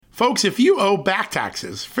Folks, if you owe back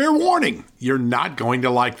taxes, fair warning, you're not going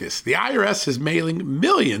to like this. The IRS is mailing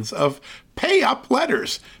millions of pay-up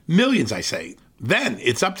letters. Millions, I say. Then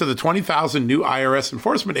it's up to the 20,000 new IRS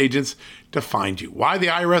enforcement agents to find you. Why the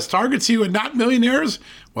IRS targets you and not millionaires?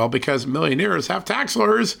 Well, because millionaires have tax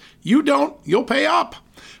lawyers. You don't, you'll pay up.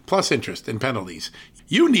 Plus interest and penalties.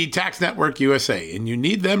 You need Tax Network USA, and you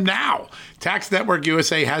need them now. Tax Network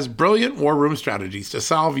USA has brilliant war room strategies to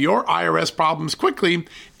solve your IRS problems quickly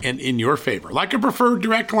and in your favor. Like a preferred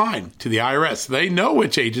direct line to the IRS. They know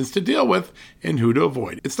which agents to deal with and who to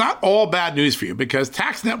avoid. It's not all bad news for you because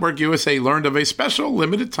Tax Network USA learned of a special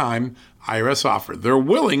limited time IRS offer. They're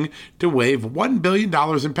willing to waive $1 billion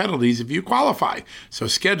in penalties if you qualify. So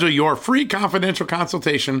schedule your free confidential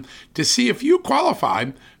consultation to see if you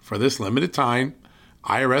qualify for this limited time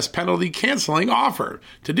IRS penalty canceling offer.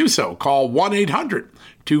 To do so, call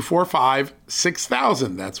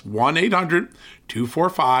 1-800-245-6000. That's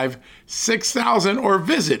 1-800-245-6000 or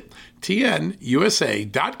visit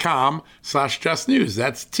tnusa.com/justnews.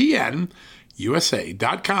 That's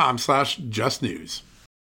tnusa.com/justnews.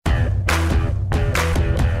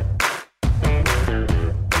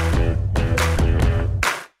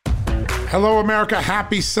 Hello, America.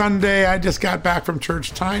 Happy Sunday. I just got back from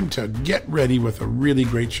church. Time to get ready with a really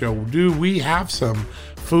great show. Do we have some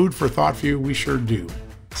food for thought for you? We sure do.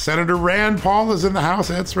 Senator Rand Paul is in the house.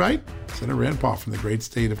 That's right. Senator Rand Paul from the great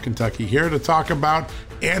state of Kentucky here to talk about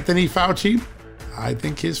Anthony Fauci. I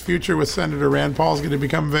think his future with Senator Rand Paul is going to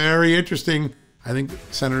become very interesting. I think the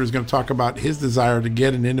senator is going to talk about his desire to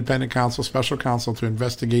get an independent counsel, special counsel to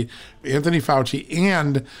investigate Anthony Fauci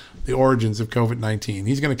and the origins of COVID-19.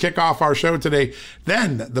 He's going to kick off our show today.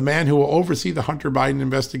 Then the man who will oversee the Hunter Biden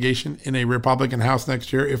investigation in a Republican House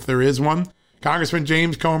next year, if there is one, Congressman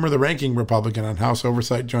James Comer, the ranking Republican on House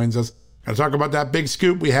Oversight, joins us. Going to talk about that big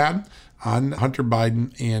scoop we had on Hunter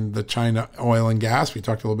Biden and the China oil and gas. We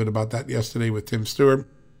talked a little bit about that yesterday with Tim Stewart.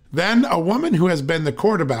 Then a woman who has been the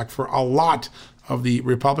quarterback for a lot of the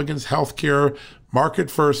Republicans' healthcare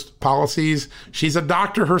market-first policies. She's a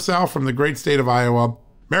doctor herself from the great state of Iowa.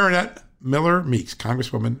 Marinette Miller-Meeks,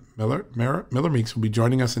 Congresswoman Miller Meeks will be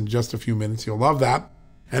joining us in just a few minutes. You'll love that.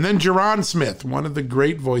 And then Jaron Smith, one of the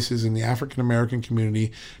great voices in the African-American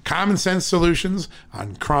community. Common sense solutions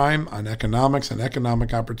on crime, on economics, and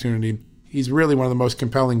economic opportunity. He's really one of the most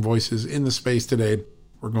compelling voices in the space today.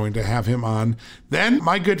 We're going to have him on. Then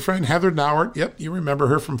my good friend Heather Nauert. Yep, you remember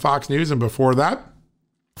her from Fox News, and before that,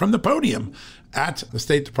 from the podium at the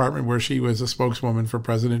State Department, where she was a spokeswoman for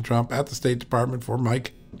President Trump at the State Department for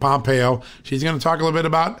Mike Pompeo. She's going to talk a little bit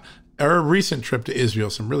about her recent trip to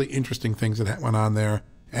Israel, some really interesting things that went on there.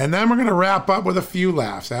 And then we're going to wrap up with a few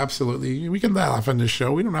laughs. Absolutely. We can laugh on this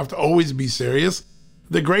show. We don't have to always be serious.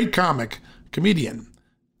 The great comedian,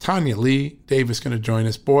 Tanya Lee Davis, going to join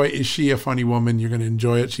us. Boy, is she a funny woman. You're going to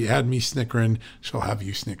enjoy it. She had me snickering. She'll have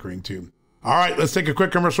you snickering too. All right, let's take a quick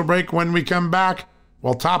commercial break. When we come back,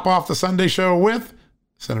 we'll top off the Sunday show with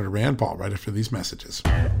Senator Rand Paul right after these messages.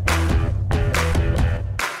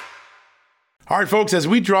 All right, folks, as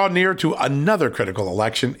we draw near to another critical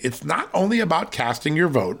election, it's not only about casting your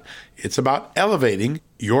vote, it's about elevating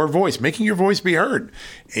your voice, making your voice be heard.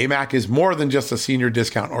 AMAC is more than just a senior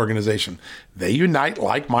discount organization. They unite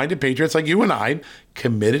like-minded patriots like you and I,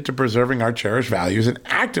 committed to preserving our cherished values and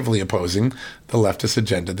actively opposing the leftist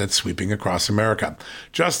agenda that's sweeping across America.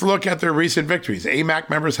 Just look at their recent victories. AMAC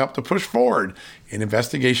members helped to push forward an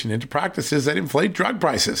investigation into practices that inflate drug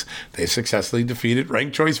prices. They successfully defeated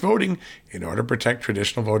ranked choice voting in order to protect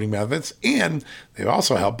traditional voting methods, and they've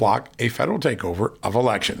also helped block a federal takeover of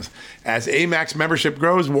elections. As AMAC's membership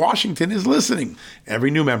grows, Washington is listening.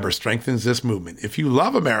 Every new member strengthens this movement. If you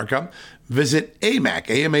love America, visit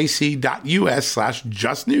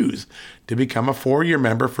amac.us/justnews to become a 4-year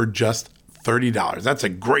member for just $30. That's a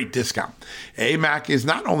great discount. AMAC is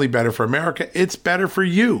not only better for America, it's better for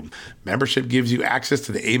you. Membership gives you access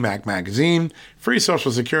to the AMAC magazine, free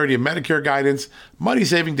Social Security and Medicare guidance,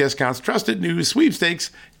 money-saving discounts, trusted news, sweepstakes,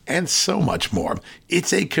 and so much more.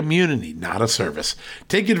 It's a community, not a service.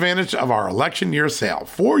 Take advantage of our election year sale,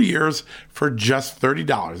 4 years for just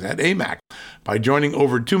 $30 at AMAC. By joining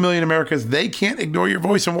over 2 million Americans, they can't ignore your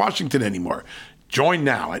voice in Washington anymore. Join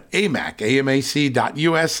now at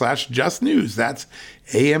amac.us/justnews. That's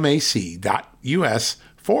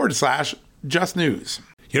amac.us/justnews.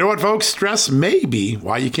 You know what, folks? Stress may be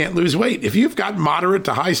why you can't lose weight. If you've got moderate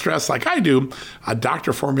to high stress like I do, a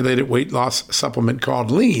doctor-formulated weight loss supplement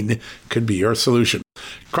called Lean could be your solution.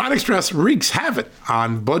 Chronic stress wreaks havoc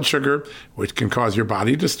on blood sugar, which can cause your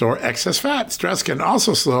body to store excess fat. Stress can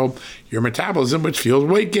also slow your metabolism, which fuels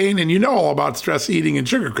weight gain, and you know all about stress eating and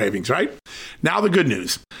sugar cravings, right? Now the good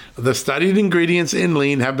news. The studied ingredients in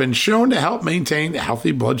lean have been shown to help maintain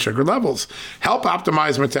healthy blood sugar levels, help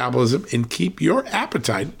optimize metabolism, and keep your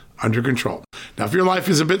appetite under control. Now, if your life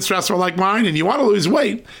is a bit stressful like mine and you want to lose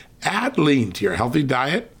weight, add lean to your healthy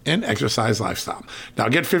diet and exercise lifestyle. Now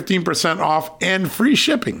get 15% off and free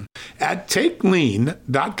shipping at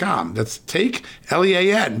takelean.com. That's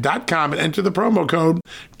takelean.com and enter the promo code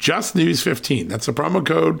JustNews15. That's the promo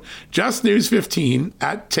code JustNews15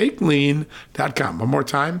 at takelean.com. One more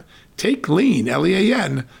time,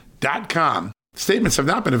 takelean.com. Statements have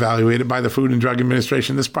not been evaluated by the Food and Drug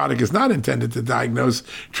Administration. This product is not intended to diagnose,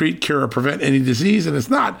 treat, cure, or prevent any disease, and is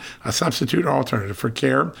not a substitute or alternative for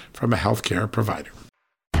care from a healthcare provider.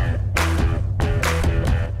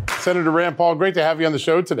 Senator Rand Paul, great to have you on the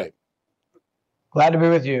show today. Glad to be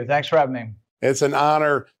with you. Thanks for having me. It's an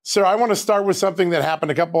honor. Sir, I want to start with something that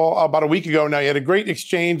happened about a week ago now. You had a great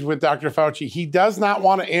exchange with Dr. Fauci. He does not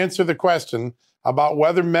want to answer the question about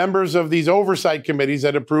whether members of these oversight committees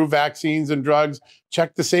that approve vaccines and drugs,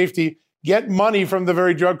 check the safety, get money from the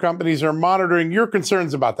very drug companies who are monitoring. Your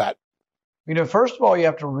concerns about that? First of all, you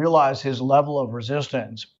have to realize his level of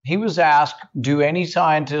resistance. He was asked, do any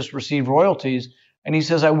scientists receive royalties? And he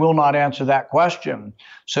says, I will not answer that question.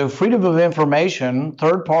 So freedom of information,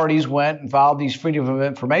 third parties went and filed these Freedom of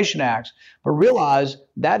Information Acts, but realize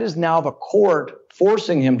that is now the court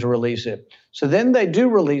forcing him to release it. So then they do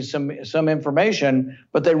release some information,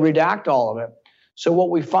 but they redact all of it. So what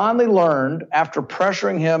we finally learned after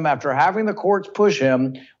pressuring him, after having the courts push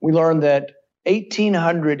him, we learned that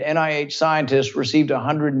 1,800 NIH scientists received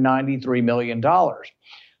 $193 million.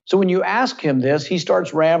 So when you ask him this, he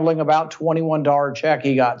starts rambling about $21 check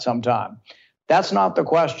he got sometime. That's not the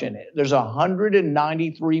question. There's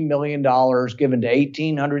 $193 million given to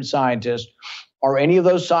 1,800 scientists. Are any of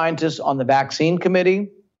those scientists on the vaccine committee?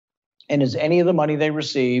 And is any of the money they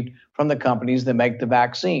received from the companies that make the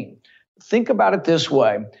vaccine? Think about it this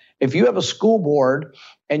way. If you have a school board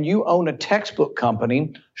and you own a textbook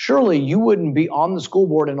company, surely you wouldn't be on the school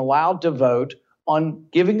board and allowed to vote on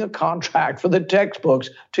giving a contract for the textbooks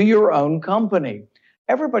to your own company.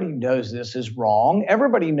 Everybody knows this is wrong.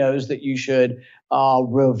 Everybody knows that you should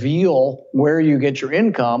reveal where you get your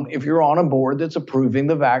income if you're on a board that's approving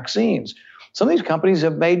the vaccines. Some of these companies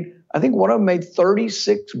have made, I think one of them made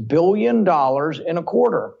 $36 billion in a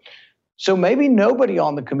quarter. So maybe nobody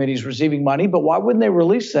on the committee is receiving money, but why wouldn't they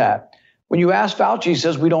release that? When you ask Fauci, he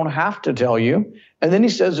says, we don't have to tell you. And then he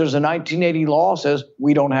says there's a 1980 law that says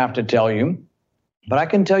we don't have to tell you. But I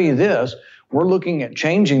can tell you this, we're looking at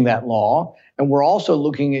changing that law, and we're also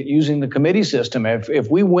looking at using the committee system.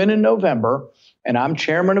 If we win in November, and I'm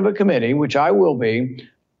chairman of a committee, which I will be,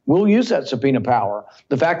 we'll use that subpoena power.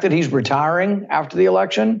 The fact that he's retiring after the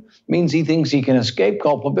election means he thinks he can escape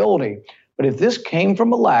culpability. But if this came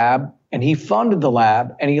from a lab, and he funded the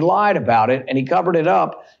lab, and he lied about it, and he covered it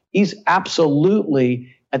up, he's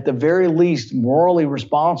absolutely, at the very least, morally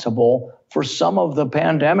responsible for some of the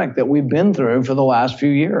pandemic that we've been through for the last few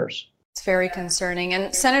years. It's very concerning.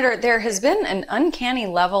 And Senator, there has been an uncanny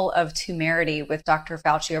level of temerity with Dr.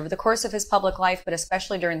 Fauci over the course of his public life, but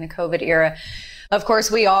especially during the COVID era. Of course,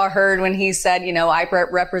 we all heard when he said, I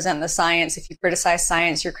represent the science. If you criticize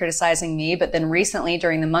science, you're criticizing me. But then recently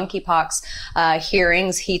during the monkeypox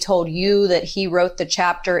hearings, he told you that he wrote the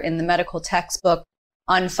chapter in the medical textbook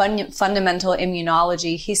on fundamental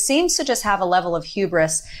immunology. He seems to just have a level of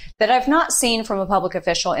hubris that I've not seen from a public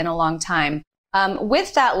official in a long time.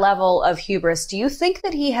 With that level of hubris, do you think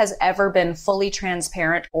that he has ever been fully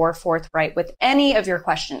transparent or forthright with any of your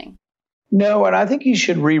questioning? No, and I think he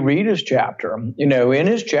should reread his chapter. In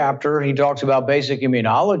his chapter, he talks about basic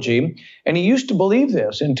immunology, and he used to believe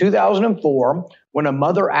this. In 2004, when a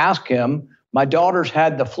mother asked him, my daughter's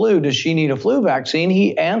had the flu, does she need a flu vaccine?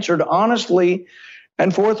 He answered honestly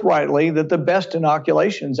and forthrightly that the best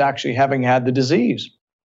inoculation is actually having had the disease.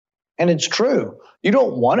 And it's true. You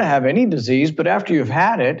don't want to have any disease, but after you've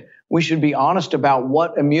had it, we should be honest about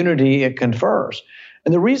what immunity it confers.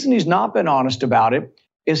 And the reason he's not been honest about it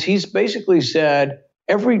is he's basically said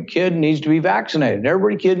every kid needs to be vaccinated.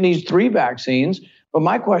 Every kid needs 3 vaccines. But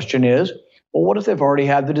my question is, well, what if they've already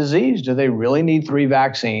had the disease? Do they really need 3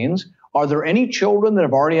 vaccines? Are there any children that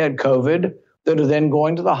have already had COVID that are then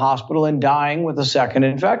going to the hospital and dying with a second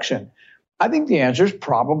infection? I think the answer is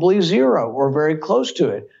probably 0 or very close to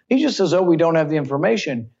it. He just says, we don't have the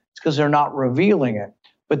information. It's because they're not revealing it.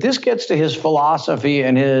 But this gets to his philosophy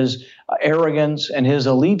and his arrogance and his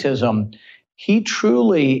elitism. He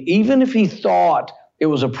truly, even if he thought it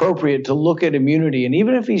was appropriate to look at immunity, and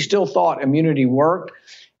even if he still thought immunity worked,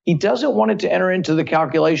 he doesn't want it to enter into the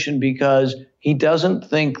calculation because he doesn't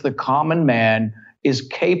think the common man is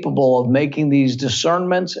capable of making these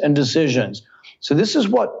discernments and decisions. So this is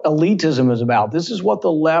what elitism is about. This is what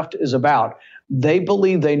the left is about. They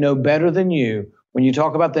believe they know better than you. When you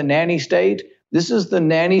talk about the nanny state, this is the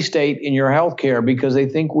nanny state in your healthcare because they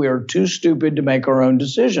think we are too stupid to make our own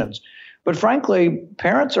decisions. But frankly,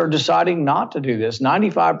 parents are deciding not to do this.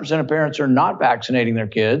 95% of parents are not vaccinating their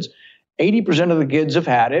kids. 80% of the kids have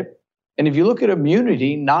had it. And if you look at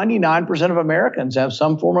immunity, 99% of Americans have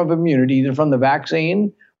some form of immunity, either from the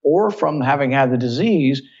vaccine or from having had the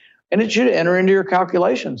disease. And it should enter into your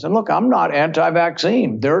calculations. And look, I'm not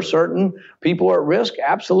anti-vaccine. There are certain people at risk.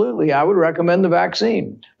 Absolutely, I would recommend the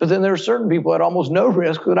vaccine. But then there are certain people at almost no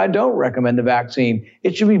risk that I don't recommend the vaccine.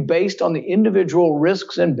 It should be based on the individual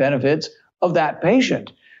risks and benefits of that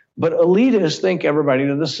patient. But elitists think everybody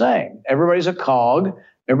is the same. Everybody's a cog.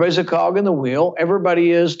 Everybody's a cog in the wheel.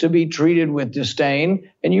 Everybody is to be treated with disdain,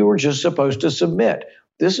 and you were just supposed to submit.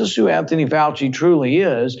 This is who Anthony Fauci truly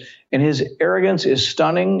is, and his arrogance is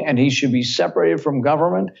stunning, and he should be separated from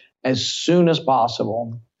government as soon as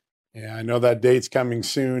possible. Yeah, I know that date's coming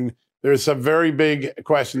soon. There's a very big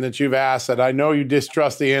question that you've asked that I know you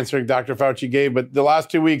distrust the answer Dr. Fauci gave, but the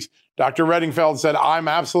last 2 weeks, Dr. Reddingfeld said, I'm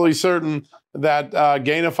absolutely certain that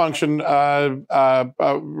gain-of-function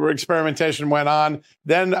experimentation went on.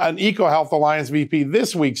 Then an EcoHealth Alliance VP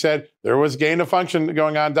this week said there was gain-of-function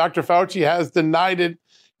going on. Dr. Fauci has denied it.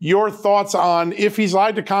 Your thoughts on, if he's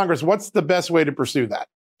lied to Congress, what's the best way to pursue that?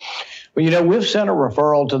 Well, we've sent a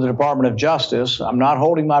referral to the Department of Justice. I'm not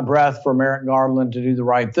holding my breath for Merrick Garland to do the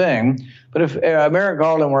right thing. But if Merrick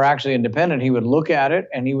Garland were actually independent, he would look at it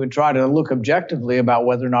and he would try to look objectively about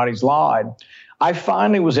whether or not he's lied. I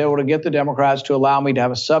finally was able to get the Democrats to allow me to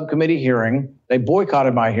have a subcommittee hearing. They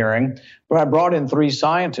boycotted my hearing, but I brought in 3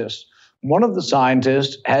 scientists. One of the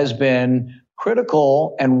scientists has been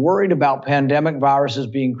critical and worried about pandemic viruses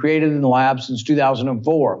being created in the lab since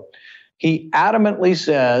 2004. He adamantly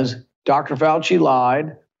says Dr. Fauci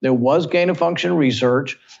lied. There was gain-of-function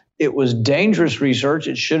research. It was dangerous research.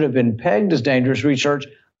 It should have been pegged as dangerous research,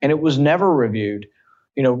 and it was never reviewed.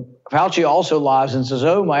 Fauci also lies and says,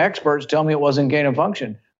 my experts tell me it wasn't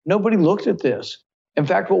gain-of-function. Nobody looked at this. In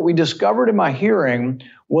fact, what we discovered in my hearing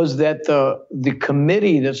was that the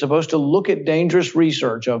committee that's supposed to look at dangerous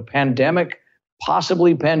research of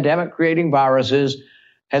possibly pandemic-creating viruses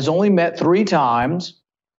has only met 3 times.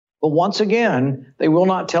 But once again, they will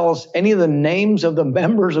not tell us any of the names of the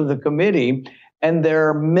members of the committee, and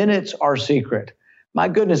their minutes are secret. My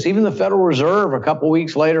goodness, even the Federal Reserve a couple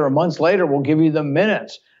weeks later or months later will give you the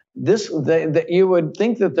minutes. You would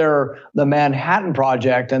think that they're the Manhattan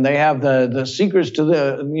Project and they have the secrets to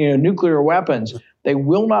the nuclear weapons. They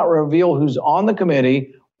will not reveal who's on the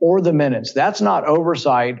committee or the minutes. That's not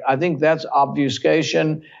oversight. I think that's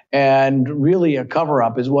obfuscation and really a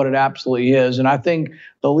cover-up is what it absolutely is. And I think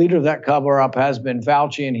the leader of that cover-up has been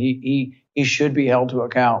Fauci, and he should be held to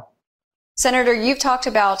account. Senator, you've talked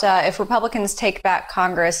about if Republicans take back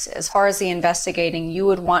Congress, as far as the investigating, you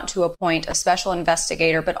would want to appoint a special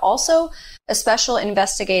investigator, but also a special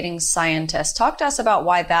investigating scientist. Talk to us about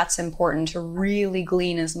why that's important to really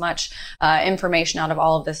glean as much information out of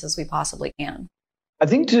all of this as we possibly can. I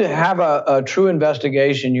think to have a true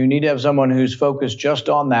investigation, you need to have someone who's focused just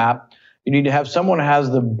on that. You need to have someone who has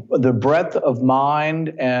the breadth of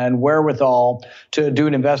mind and wherewithal to do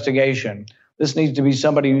an investigation. This needs to be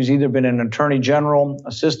somebody who's either been an attorney general,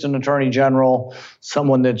 assistant attorney general,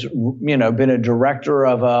 someone that's been a director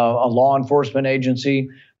of a law enforcement agency,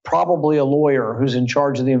 probably a lawyer who's in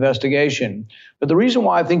charge of the investigation. But the reason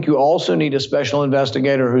why I think you also need a special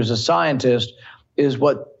investigator who's a scientist is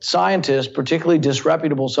what scientists, particularly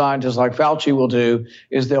disreputable scientists like Fauci, will do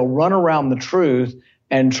is they'll run around the truth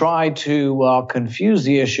and try to confuse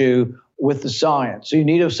the issue with the science. So you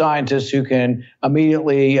need a scientist who can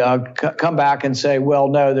immediately come back and say, well,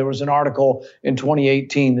 no, there was an article in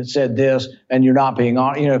 2018 that said this, and you're not being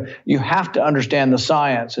on. You have to understand the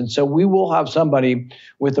science. And so we will have somebody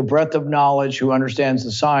with the breadth of knowledge who understands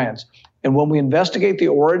the science. And when we investigate the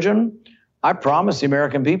origin, I promise the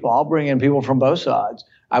American people, I'll bring in people from both sides.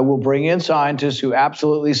 I will bring in scientists who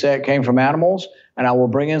absolutely say it came from animals, and I will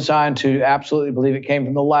bring in scientists who absolutely believe it came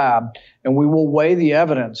from the lab, and we will weigh the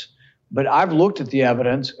evidence. But I've looked at the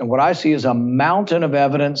evidence, and what I see is a mountain of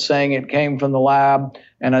evidence saying it came from the lab,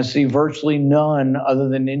 and I see virtually none other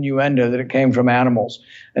than innuendo that it came from animals.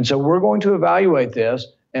 And so we're going to evaluate this,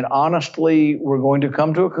 and honestly, we're going to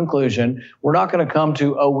come to a conclusion. We're not going to come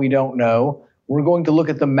to, we don't know. We're going to look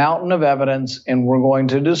at the mountain of evidence, and we're going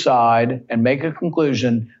to decide and make a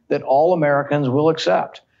conclusion that all Americans will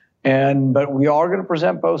accept. But we are going to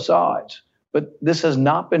present both sides. But this has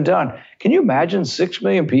not been done. Can you imagine 6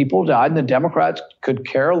 million people died and the Democrats could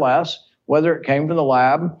care less whether it came from the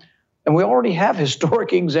lab? And we already have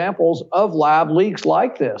historic examples of lab leaks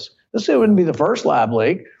like this. This wouldn't be the first lab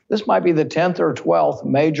leak. This might be the 10th or 12th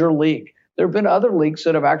major leak. There have been other leaks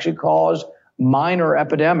that have actually caused minor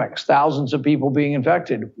epidemics, thousands of people being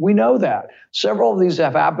infected. We know that. Several of these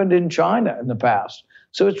have happened in China in the past.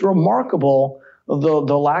 So it's remarkable the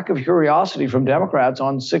lack of curiosity from Democrats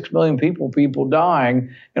on 6 million people dying,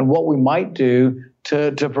 and what we might do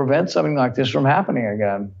to prevent something like this from happening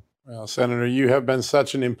again. Well, Senator, you have been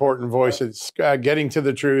such an important voice. It's getting to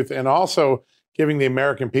the truth and also giving the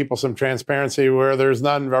American people some transparency where there's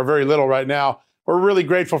none or very little right now. We're really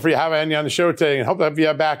grateful for you having you on the show today and hope to have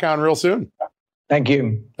you back on real soon. Thank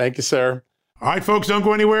you. Thank you, sir. All right, folks, don't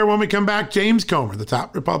go anywhere. When we come back, James Comer, the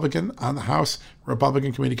top Republican on the House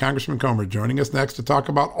Republican Committee, Congressman Comer, joining us next to talk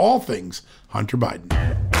about all things Hunter Biden.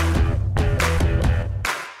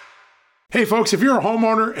 Hey, folks, if you're a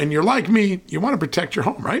homeowner and you're like me, you want to protect your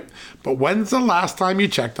home, right? But when's the last time you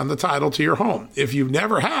checked on the title to your home? If you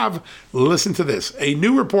never have, listen to this. A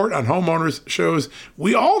new report on homeowners shows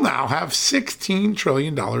we all now have $16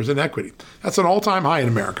 trillion in equity. That's an all-time high in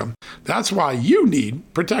America. That's why you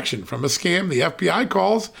need protection from a scam the FBI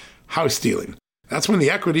calls house stealing. That's when the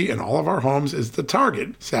equity in all of our homes is the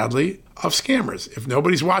target, sadly, of scammers. If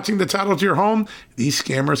nobody's watching the title to your home, these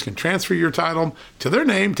scammers can transfer your title to their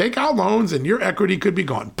name, take out loans, and your equity could be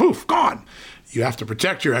gone. Poof, gone. You have to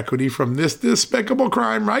protect your equity from this despicable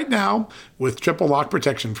crime right now with triple lock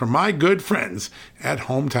protection from my good friends at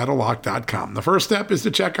HomeTitleLock.com. The first step is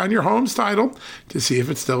to check on your home's title to see if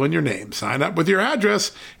it's still in your name. Sign up with your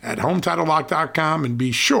address at HomeTitleLock.com and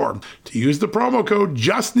be sure to use the promo code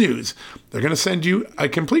JUSTNEWS. They're going to send you a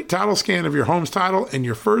complete title scan of your home's title and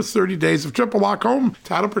your first 30 days of triple lock home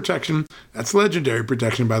title protection. That's legendary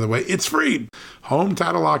protection, by the way. It's free.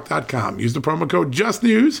 HomeTitleLock.com. Use the promo code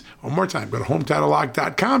JUSTNEWS. One more time, go to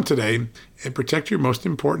HomeTitleLock.com today and protect your most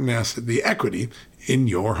important asset, the equity in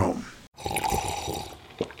your home.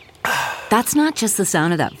 That's not just the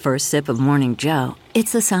sound of that first sip of Morning Joe.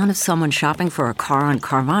 It's the sound of someone shopping for a car on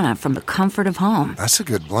Carvana from the comfort of home. That's a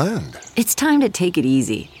good blend. It's time to take it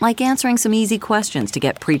easy, like answering some easy questions to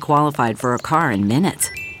get pre-qualified for a car in minutes.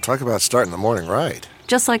 Talk about starting the morning right.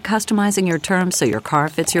 Just like customizing your terms so your car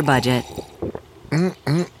fits your budget.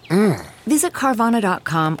 Visit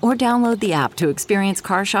Carvana.com or download the app to experience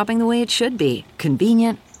car shopping the way it should be.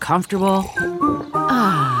 Convenient, comfortable.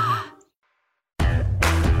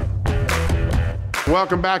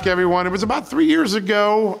 Welcome back, everyone. It was about 3 years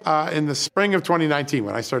ago in the spring of 2019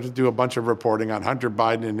 when I started to do a bunch of reporting on Hunter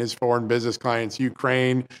Biden and his foreign business clients,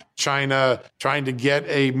 Ukraine, China, trying to get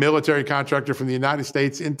a military contractor from the United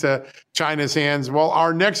States into China's hands. Well,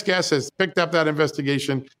 our next guest has picked up that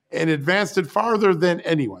investigation and advanced it farther than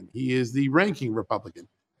anyone. He is the ranking Republican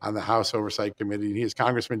on the House Oversight Committee. He is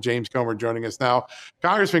Congressman James Comer joining us now.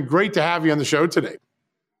 Congressman, great to have you on the show today.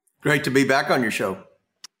 Great to be back on your show.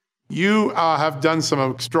 You have done some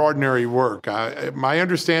extraordinary work. My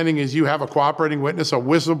understanding is you have a cooperating witness, a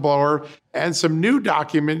whistleblower, and some new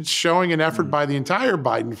documents showing an effort by the entire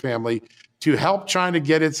Biden family to help China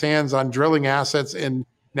get its hands on drilling assets and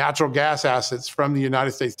natural gas assets from the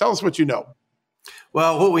United States. Tell us what you know.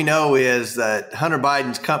 Well, what we know is that Hunter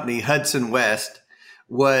Biden's company, Hudson West,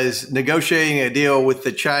 was negotiating a deal with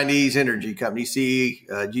the Chinese energy company,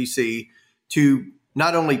 GC, to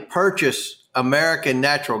not only purchase American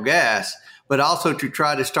natural gas, but also to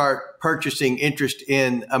try to start purchasing interest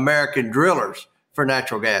in American drillers for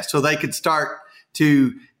natural gas so they could start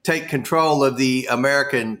to take control of the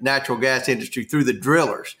American natural gas industry through the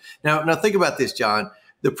drillers. Now think about this, John.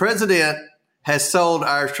 The president has sold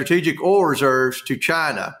our strategic oil reserves to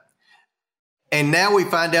China. And now we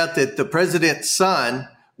find out that the president's son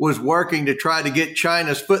was working to try to get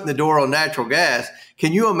China's foot in the door on natural gas.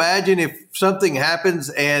 Can you imagine if something happens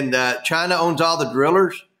and China owns all the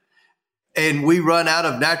drillers and we run out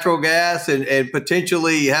of natural gas and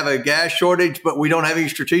potentially have a gas shortage, but we don't have any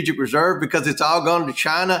strategic reserve because it's all gone to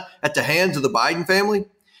China at the hands of the Biden family?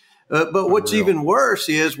 But what's even worse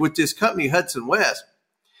is with this company, Hudson West,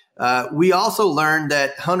 we also learned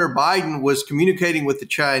that Hunter Biden was communicating with the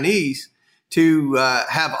Chinese to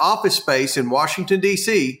have office space in Washington,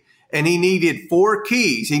 D.C., and he needed 4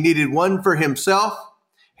 keys. He needed one for himself.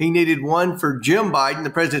 He needed one for Jim Biden, the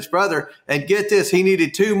president's brother. And get this, he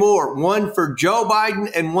needed 2 more, one for Joe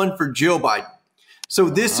Biden and one for Jill Biden. So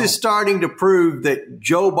this is starting to prove that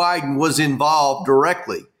Joe Biden was involved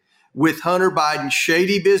directly with Hunter Biden's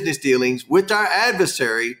shady business dealings with our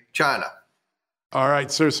adversary, China. All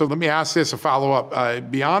right, sir. So let me ask this a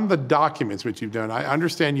follow-up. Beyond the documents which you've done, I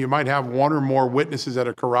understand you might have one or more witnesses that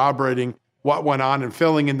are corroborating what went on and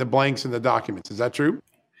filling in the blanks in the documents. Is that true?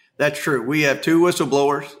 That's true. We have 2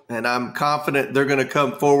 whistleblowers, and I'm confident they're going to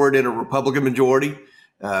come forward in a Republican majority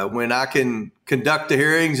when I can conduct the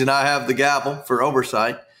hearings and I have the gavel for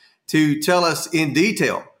oversight to tell us in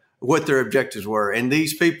detail what their objectives were. And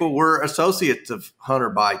these people were associates of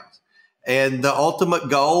Hunter Biden. And the ultimate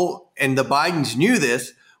goal, and the Bidens knew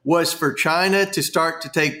this, was for China to start to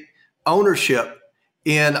take ownership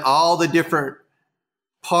in all the different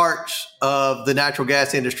parts of the natural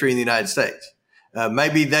gas industry in the United States.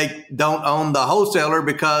 Maybe they don't own the wholesaler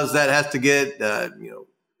because that has to get,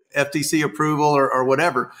 FTC approval or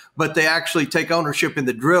whatever, but they actually take ownership in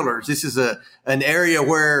the drillers. This is an area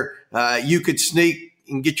where you could sneak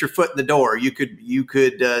and get your foot in the door. You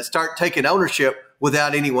could start taking ownership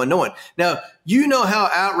without anyone knowing. Now, you know how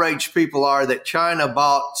outraged people are that China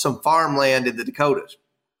bought some farmland in the Dakotas.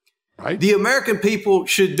 Right. The American people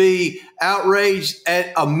should be outraged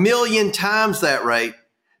at 1,000,000 times that rate,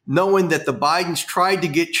 knowing that the Bidens tried to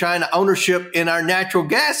get China ownership in our natural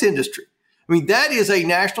gas industry. I mean, that is a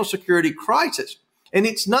national security crisis. And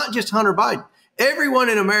it's not just Hunter Biden. Everyone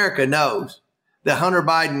in America knows that Hunter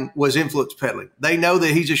Biden was influence peddling. They know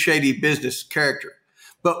that he's a shady business character.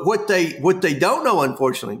 But what they don't know,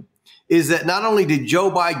 unfortunately, is that not only did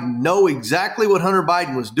Joe Biden know exactly what Hunter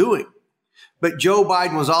Biden was doing, but Joe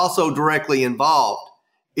Biden was also directly involved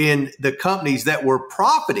in the companies that were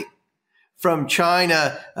profiting from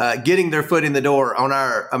China getting their foot in the door on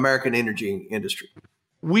our American energy industry.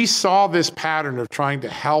 We saw this pattern of trying to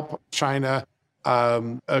help China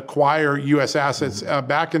acquire U.S. assets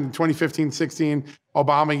back in 2015-16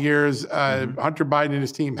 Obama years. Hunter Biden and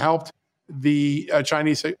his team helped the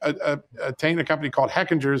Chinese attain a company called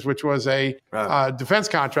Heckinger's, which was a defense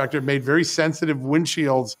contractor, made very sensitive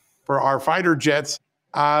windshields for our fighter jets.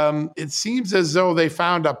 It seems as though they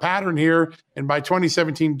found a pattern here, and by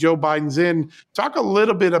 2017, Joe Biden's in. Talk a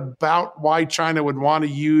little bit about why China would want to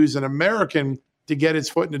use an American to get its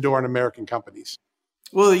foot in the door on American companies.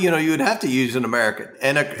 Well, you would have to use an American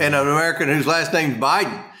and an American whose last name's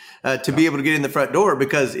Biden to be able to get in the front door,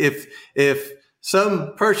 because if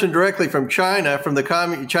some person directly from China, from the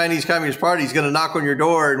Chinese Communist Party, is going to knock on your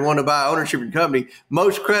door and want to buy ownership in your company,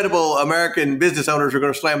 most credible American business owners are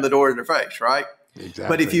going to slam the door in their face, right? Exactly.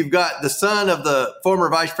 But if you've got the son of the former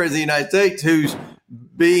vice president of the United States who's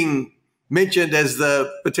being mentioned as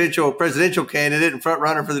the potential presidential candidate and front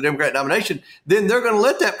runner for the Democrat nomination, then they're going to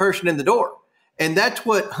let that person in the door. And that's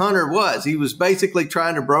what Hunter was. He was basically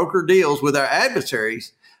trying to broker deals with our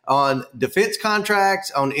adversaries on defense contracts,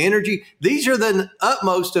 on energy. These are the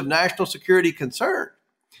utmost of national security concern.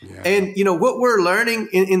 Yeah. And, what we're learning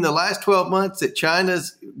in the last 12 months, that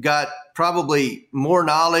China's got probably more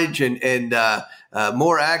knowledge and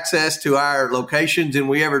more access to our locations than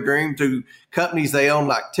we ever dreamed, through companies they own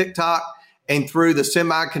like TikTok and through the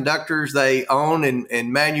semiconductors they own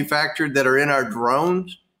and manufactured that are in our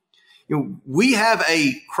drones. We have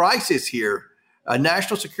a crisis here, a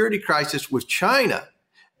national security crisis with China.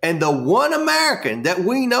 And the one American that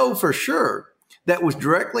we know for sure that was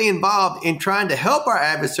directly involved in trying to help our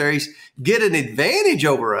adversaries get an advantage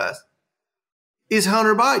over us is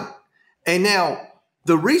Hunter Biden. And now,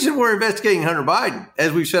 the reason we're investigating Hunter Biden,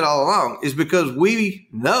 as we've said all along, is because we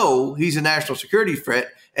know he's a national security threat,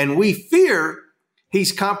 and we fear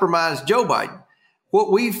he's compromised Joe Biden.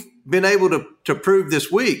 What we've been able to prove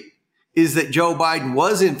this week is that Joe Biden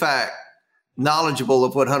was, in fact, knowledgeable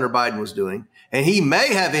of what Hunter Biden was doing, and he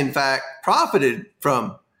may have, in fact, profited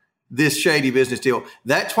from this shady business deal.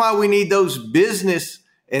 That's why we need those business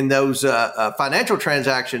and those financial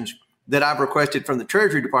transactions that I've requested from the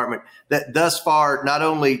Treasury Department, that thus far not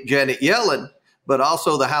only Janet Yellen, but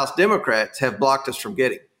also the House Democrats have blocked us from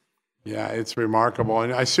getting. Yeah, it's remarkable.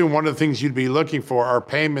 And I assume one of the things you'd be looking for are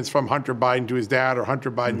payments from Hunter Biden to his dad, or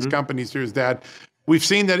Hunter Biden's companies to his dad. We've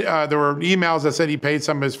seen that there were emails that said he paid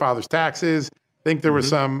some of his father's taxes. I think there were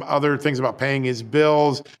some other things about paying his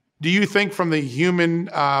bills. Do you think, from the human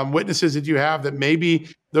witnesses that you have, that maybe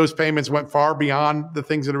those payments went far beyond the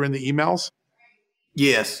things that are in the emails?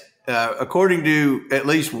 Yes. According to at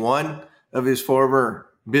least one of his former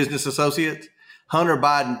business associates, Hunter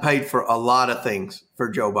Biden paid for a lot of things for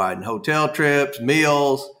Joe Biden: hotel trips,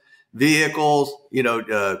 meals, vehicles,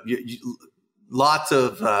 lots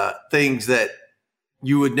of things that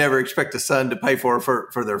you would never expect a son to pay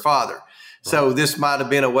for their father. Right. So this might have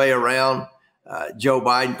been a way around Joe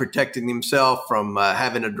Biden protecting himself from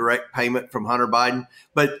having a direct payment from Hunter Biden.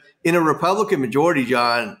 But in a Republican majority,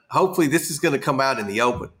 John, hopefully this is going to come out in the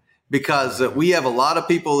open. because we have a lot of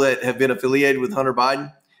people that have been affiliated with Hunter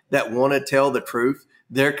Biden that want to tell the truth.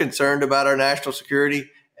 They're concerned about our national security.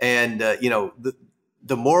 And,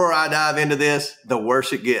 the more I dive into this, the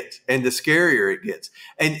worse it gets and the scarier it gets.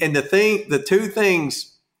 And the two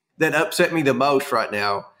things that upset me the most right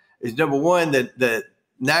now is, number one, that the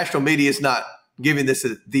national media is not giving this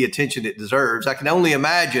the attention it deserves. I can only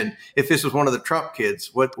imagine if this was one of the Trump kids,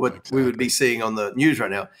 what exactly we would be seeing on the news right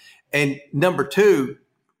now. And number two,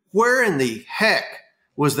 where in the heck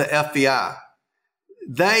was the FBI?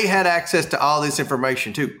 They had access to all this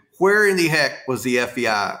information too. Where in the heck was the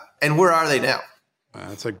FBI, and where are they now?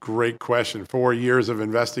 That's a great question. 4 years of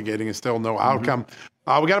investigating and still no outcome.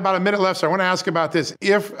 We got about a minute left, so I want to ask about this.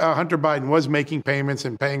 If Hunter Biden was making payments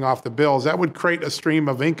and paying off the bills, that would create a stream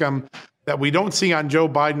of income that we don't see on Joe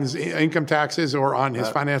Biden's income taxes or on his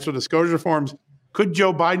financial disclosure forms. Could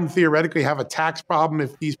Joe Biden theoretically have a tax problem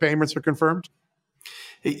if these payments are confirmed?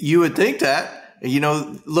 You would think that.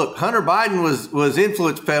 Look, Hunter Biden was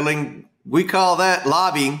influence peddling. We call that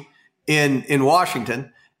lobbying in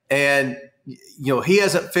Washington. And he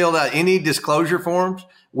hasn't filled out any disclosure forms.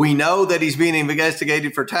 We know that he's being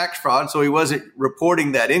investigated for tax fraud, so he wasn't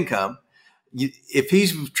reporting that income. If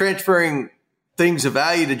he's transferring things of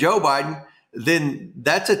value to Joe Biden, then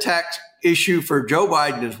that's a tax issue for Joe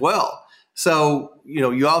Biden as well. So,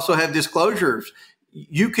 you also have disclosures.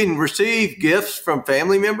 You can receive gifts from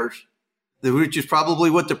family members, which is probably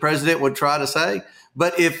what the president would try to say.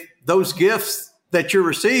 But if those gifts that you're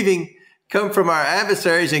receiving come from our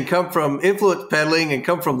adversaries and come from influence peddling and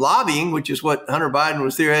come from lobbying, which is what Hunter Biden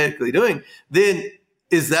was theoretically doing, then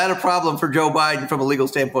is that a problem for Joe Biden from a legal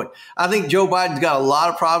standpoint? I think Joe Biden's got a lot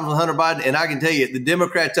of problems with Hunter Biden, and I can tell you, the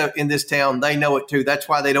Democrats up in this town, they know it too. That's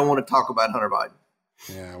why they don't want to talk about Hunter Biden.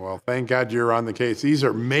 Yeah, well, thank God you're on the case. These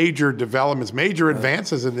are major developments, major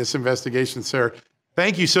advances in this investigation, sir.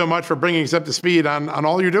 Thank you so much for bringing us up to speed on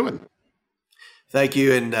all you're doing. Thank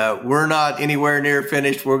you. And we're not anywhere near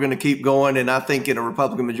finished. We're going to keep going. And I think in a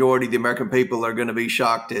Republican majority, the American people are going to be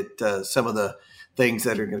shocked at some of the things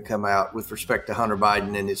that are going to come out with respect to Hunter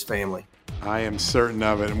Biden and his family. I am certain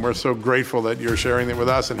of it. And we're so grateful that you're sharing it with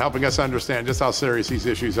us and helping us understand just how serious these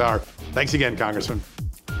issues are. Thanks again, Congressman.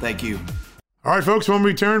 Thank you. All right, folks, when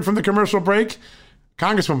we return from the commercial break,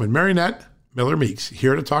 Congresswoman Marinette Miller-Meeks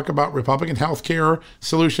here to talk about Republican health care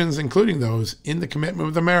solutions, including those in the Commitment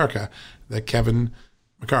with America that Kevin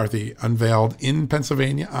McCarthy unveiled in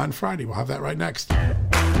Pennsylvania on Friday. We'll have that right next.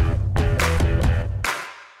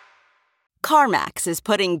 CarMax is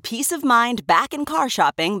putting peace of mind back in car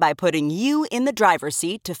shopping by putting you in the driver's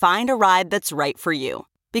seat to find a ride that's right for you.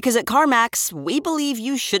 Because at CarMax, we believe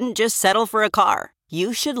you shouldn't just settle for a car.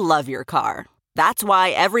 You should love your car. That's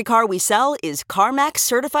why every car we sell is CarMax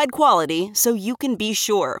certified quality, so you can be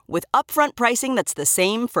sure with upfront pricing that's the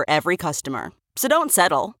same for every customer. So don't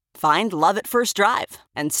settle. Find love at first drive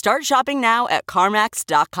and start shopping now at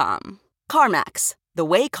CarMax.com. CarMax, the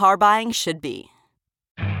way car buying should be.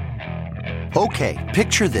 Okay,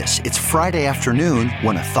 picture this. It's Friday afternoon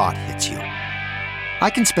when a thought hits you. I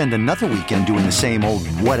can spend another weekend doing the same old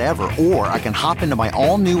whatever, or I can hop into my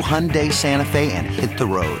all-new Hyundai Santa Fe and hit the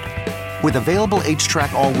road. With available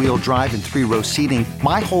H-Track all-wheel drive and 3-row seating,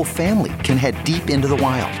 my whole family can head deep into the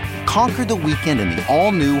wild. Conquer the weekend in the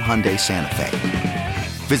all-new Hyundai Santa Fe.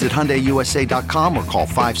 Visit HyundaiUSA.com or call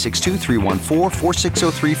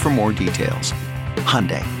 562-314-4603 for more details.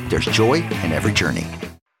 Hyundai, there's joy in every journey.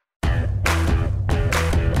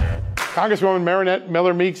 Congresswoman Marinette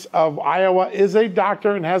Miller-Meeks of Iowa is a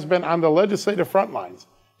doctor and has been on the legislative front lines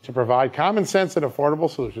to provide common sense and affordable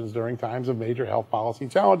solutions during times of major health policy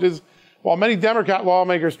challenges. While many Democrat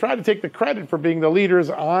lawmakers try to take the credit for being the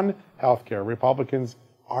leaders on health care, Republicans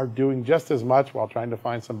are doing just as much while trying to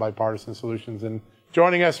find some bipartisan solutions. And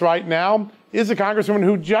joining us right now is a congresswoman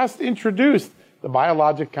who just introduced the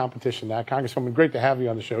Biologic Competition Act. Congresswoman, great to have you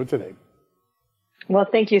on the show today. Well,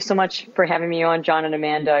 thank you so much for having me on, John and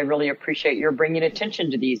Amanda. I really appreciate your bringing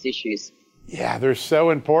attention to these issues. Yeah, they're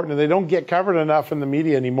so important, and they don't get covered enough in the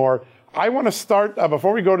media anymore. I want to start,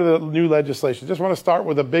 before we go to the new legislation, just want to start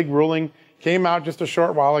with a big ruling. Came out just a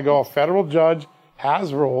short while ago. A federal judge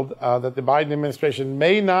has ruled that the Biden administration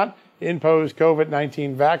may not impose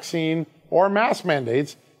COVID-19 vaccine or mask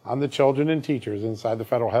mandates on the children and teachers inside the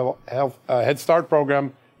federal health Head Start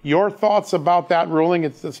program. Your thoughts about that ruling?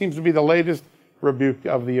 It seems to be the latest rebuke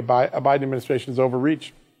of the Biden administration's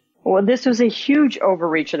overreach. Well, this was a huge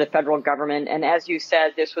overreach of the federal government. And as you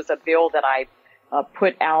said, this was a bill that I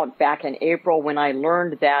put out back in April when I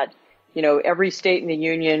learned that, every state in the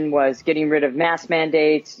union was getting rid of mask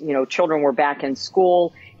mandates. Children were back in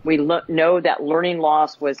school. We know that learning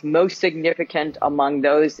loss was most significant among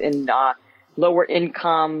those in lower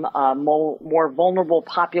income, more vulnerable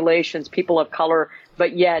populations, people of color.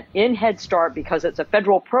 But yet in Head Start, because it's a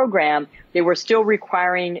federal program, they were still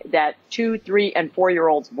requiring that 2, 3, and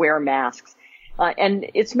 4-year-olds wear masks. And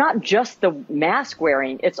it's not just the mask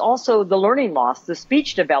wearing, it's also the learning loss, the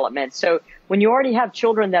speech development. So when you already have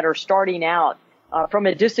children that are starting out from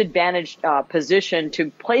a disadvantaged position, to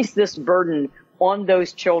place this burden on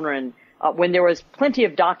those children when there was plenty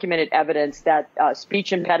of documented evidence that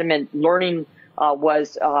speech impediment learning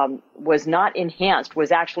was not enhanced,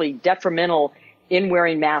 was actually detrimental in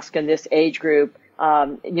wearing masks in this age group.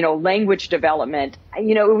 Language development,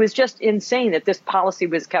 it was just insane that this policy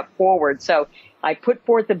was kept forward. So I put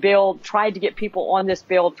forth a bill, tried to get people on this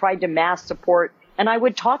bill, tried to mass support, and I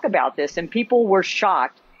would talk about this. And people were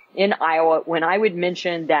shocked in Iowa when I would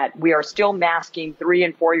mention that we are still masking 3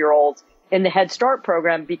 and 4-year-olds in the Head Start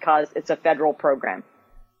program because it's a federal program.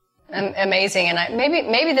 Amazing. And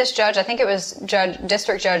maybe this judge, I think it was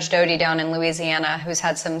District Judge Doty down in Louisiana, who's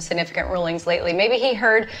had some significant rulings lately. Maybe he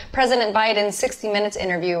heard President Biden's 60 Minutes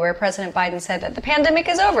interview where President Biden said that the pandemic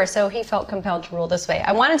is over, so he felt compelled to rule this way.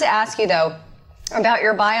 I wanted to ask you, though, about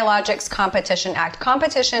your Biologics Competition Act.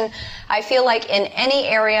 Competition, I feel like in any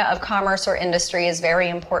area of commerce or industry is very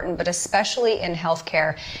important, but especially in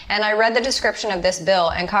healthcare. And I read the description of this bill,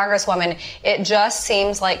 and Congresswoman, it just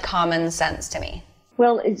seems like common sense to me.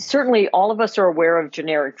 Well, certainly all of us are aware of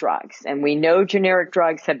generic drugs, and we know generic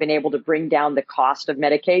drugs have been able to bring down the cost of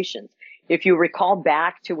medications. If you recall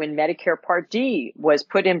back to when Medicare Part D was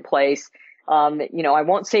put in place, I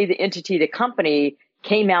won't say the entity, the company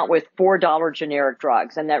came out with $4 generic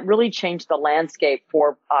drugs, and that really changed the landscape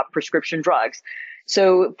for prescription drugs.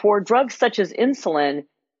 So for drugs such as insulin,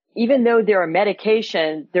 even though they're a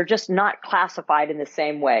medication, they're just not classified in the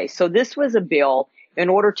same way. So this was a bill in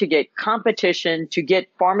order to get competition, to get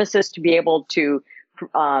pharmacists to be able to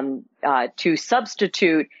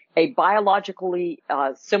substitute a biologically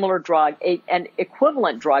similar drug, an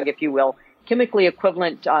equivalent drug, if you will, chemically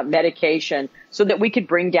equivalent medication, so that we could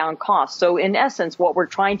bring down costs. So in essence, what we're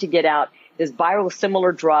trying to get out is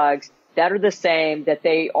biosimilar drugs that are the same, that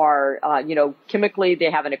they are, chemically, they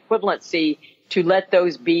have an equivalency, to let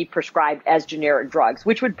those be prescribed as generic drugs,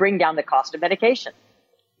 which would bring down the cost of medication.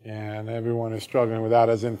 And everyone is struggling with that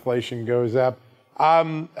as inflation goes up.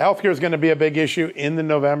 Healthcare is going to be a big issue in the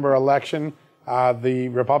November election. The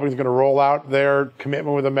Republicans are going to roll out their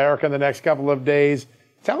commitment with America in the next couple of days.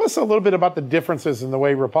 Tell us a little bit about the differences in the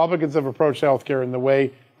way Republicans have approached healthcare and the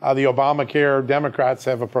way the Obamacare Democrats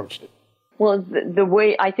have approached it. Well, the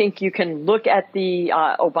way I think you can look at the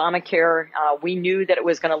Obamacare, we knew that it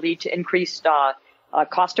was going to lead to increased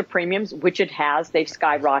cost of premiums, which it has. They've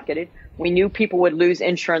skyrocketed. We knew people would lose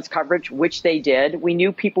insurance coverage, which they did. We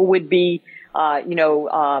knew people would be,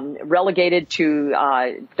 relegated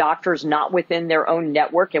to doctors not within their own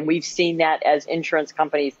network, and we've seen that as insurance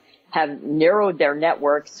companies have narrowed their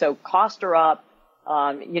networks. So costs are up,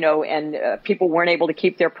 and people weren't able to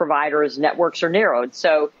keep their providers. Networks are narrowed.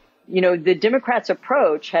 So, the Democrats'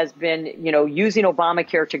 approach has been, using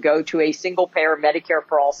Obamacare to go to a single payer Medicare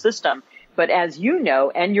for all system. But as you know,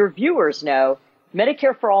 and your viewers know,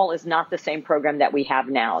 Medicare for all is not the same program that we have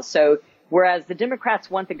now. So whereas the Democrats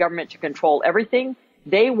want the government to control everything,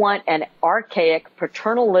 they want an archaic,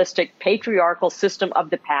 paternalistic, patriarchal system of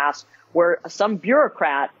the past where some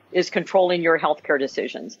bureaucrat is controlling your healthcare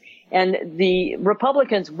decisions. And the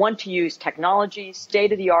Republicans want to use technology,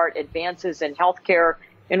 state-of-the-art advances in healthcare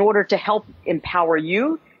in order to help empower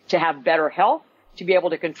you to have better health, to be able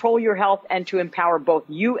to control your health, and to empower both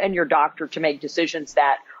you and your doctor to make decisions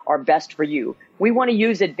that are best for you. We want to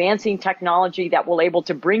use advancing technology that will able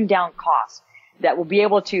to bring down costs, that will be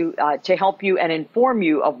able to help you and inform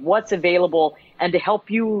you of what's available, and to help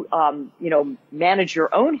you, manage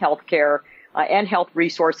your own health care and health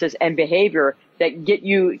resources and behavior that get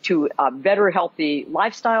you to better healthy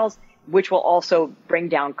lifestyles, which will also bring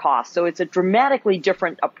down costs. So it's a dramatically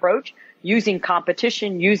different approach, using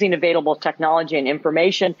competition, using available technology and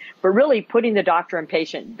information, but really putting the doctor and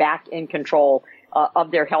patient back in control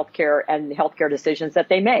of their healthcare and healthcare decisions that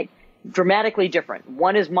they make. Dramatically different.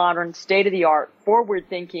 One is modern, state-of-the-art,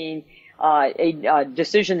 forward-thinking, a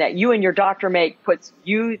decision that you and your doctor make puts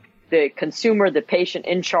you, the consumer, the patient,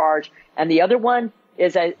 in charge. And the other one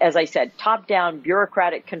is, as I said, top-down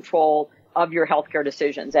bureaucratic control of your healthcare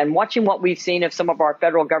decisions. And watching what we've seen of some of our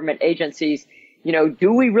federal government agencies,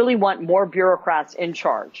 do we really want more bureaucrats in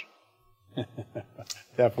charge?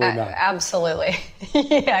 Definitely not. Absolutely.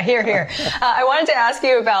 Yeah, here. I wanted to ask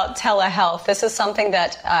you about telehealth. This is something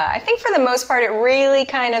that I think for the most part, it really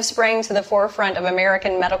kind of sprang to the forefront of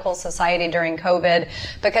American medical society during COVID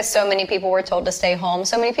because so many people were told to stay home.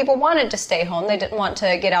 So many people wanted to stay home. They didn't want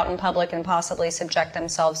to get out in public and possibly subject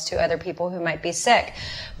themselves to other people who might be sick.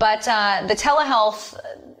 But the telehealth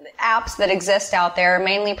apps that exist out there are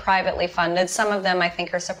mainly privately funded. Some of them, I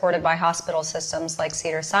think, are supported by hospital systems like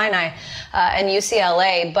Cedars-Sinai and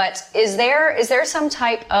UCLA. But is there some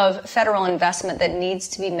type of federal investment that needs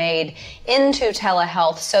to be made into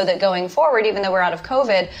telehealth so that going forward, even though we're out of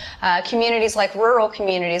COVID, communities like rural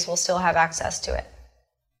communities will still have access to it?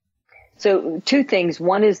 So two things.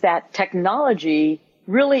 One is that technology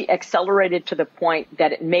really accelerated to the point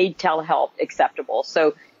that it made telehealth acceptable.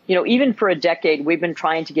 So even for a decade, we've been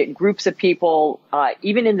trying to get groups of people,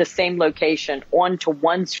 even in the same location, onto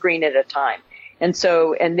one screen at a time. And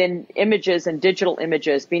then images and digital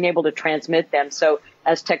images, being able to transmit them. So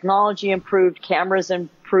as technology improved, cameras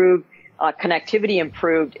improved, connectivity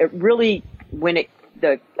improved, it really, when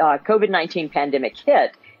the COVID-19 pandemic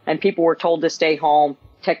hit and people were told to stay home,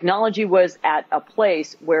 technology was at a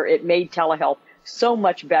place where it made telehealth so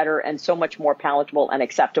much better and so much more palatable and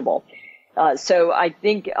acceptable. So I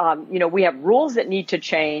think, we have rules that need to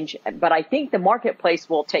change, but I think the marketplace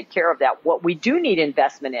will take care of that. What we do need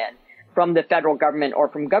investment in from the federal government or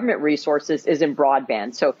from government resources is in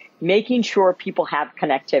broadband. So making sure people have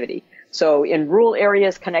connectivity. So in rural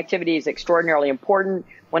areas, connectivity is extraordinarily important.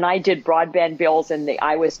 When I did broadband bills in the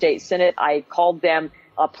Iowa State Senate, I called them,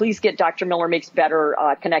 please get Dr. Miller makes better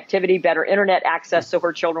connectivity, better internet access so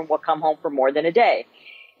her children will come home for more than a day.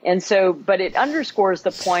 And so, but it underscores the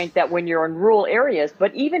point that when you're in rural areas,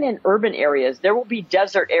 but even in urban areas, there will be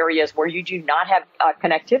desert areas where you do not have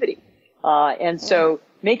connectivity. And so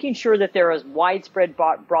making sure that there is widespread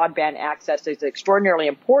broadband access is extraordinarily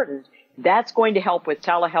important. That's going to help with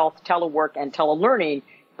telehealth, telework, and telelearning.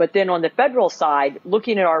 But then on the federal side,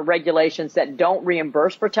 looking at our regulations that don't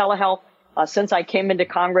reimburse for telehealth, since I came into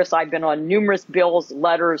Congress, I've been on numerous bills,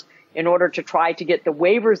 letters, in order to try to get the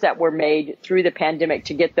waivers that were made through the pandemic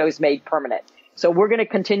to get those made permanent. So we're going to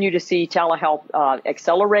continue to see telehealth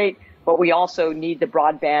accelerate, but we also need the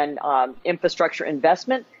broadband infrastructure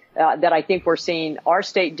investment that I think we're seeing. Our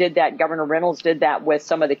state did that. Governor Reynolds did that with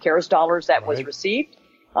some of the CARES dollars that was received.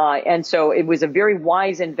 And so it was a very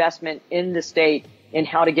wise investment in the state in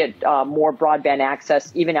how to get more broadband access,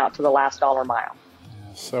 even out to the last dollar mile.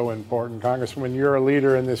 So important. Congresswoman, you're a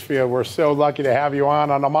leader in this field. We're so lucky to have you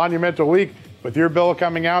on a monumental week with your bill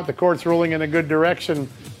coming out, the court's ruling in a good direction.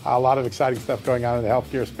 A lot of exciting stuff going on in the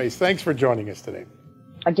healthcare space. Thanks for joining us today.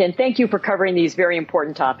 Again, thank you for covering these very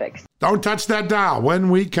important topics. Don't touch that dial. When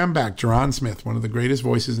we come back, Jaron Smith, one of the greatest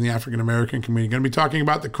voices in the African-American community, going to be talking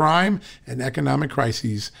about the crime and economic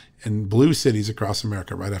crises in blue cities across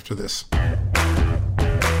America right after this.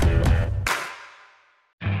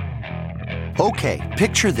 Okay,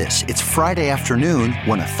 picture this. It's Friday afternoon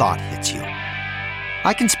when a thought hits you.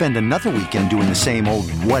 I can spend another weekend doing the same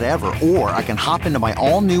old whatever, or I can hop into my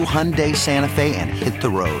all-new Hyundai Santa Fe and hit the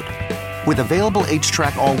road. With available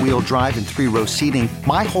H-Track all-wheel drive and 3-row seating,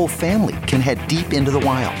 my whole family can head deep into the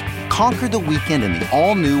wild. Conquer the weekend in the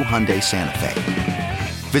all-new Hyundai Santa Fe.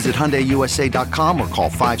 Visit HyundaiUSA.com or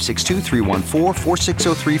call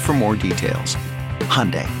 562-314-4603 for more details.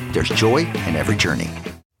 Hyundai, there's joy in every journey.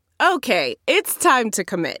 Okay, it's time to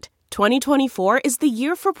commit. 2024 is the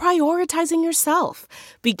year for prioritizing yourself.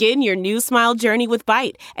 Begin your new smile journey with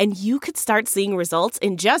Byte, and you could start seeing results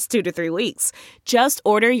in just 2 to 3 weeks. Just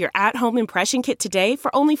order your at-home impression kit today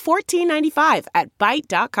for only $14.95 at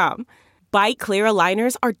Byte.com. Byte Clear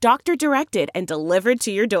aligners are doctor-directed and delivered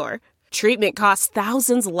to your door. Treatment costs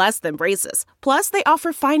thousands less than braces. Plus, they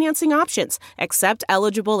offer financing options, accept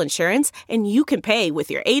eligible insurance, and you can pay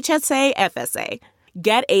with your HSA FSA.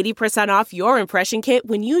 Get 80% off your impression kit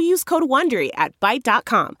when you use code WONDERY at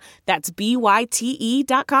Byte.com. That's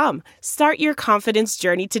BYTE.com. Start your confidence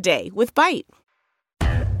journey today with Byte.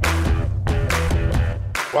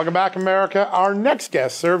 Welcome back, America. Our next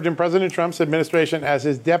guest served in President Trump's administration as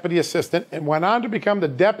his deputy assistant and went on to become the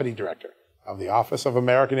deputy director of the Office of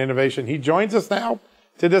American Innovation. He joins us now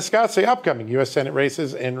to discuss the upcoming U.S. Senate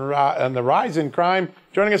races and the rise in crime.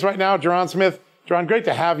 Joining us right now, Jaron Smith. Jaron, great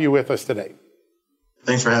to have you with us today.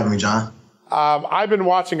 Thanks for having me, John. I've been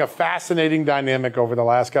watching a fascinating dynamic over the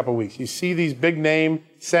last couple of weeks. You see these big name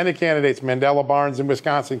Senate candidates, Mandela Barnes in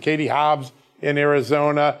Wisconsin, Katie Hobbs in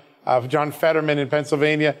Arizona, John Fetterman in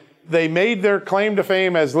Pennsylvania. They made their claim to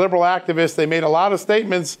fame as liberal activists. They made a lot of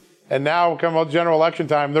statements, and now come general election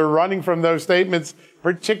time, they're running from those statements,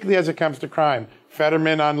 particularly as it comes to crime.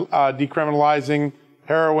 Fetterman on decriminalizing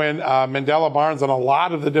heroin, Mandela Barnes on a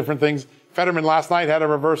lot of the different things. Fetterman last night had to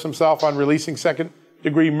reverse himself on releasing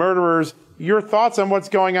second-degree murderers. Your thoughts on what's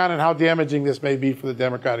going on and how damaging this may be for the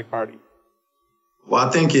Democratic Party? Well,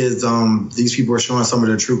 I think these people are showing some of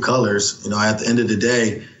their true colors. At the end of the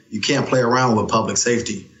day, you can't play around with public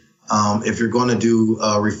safety. If you're going to do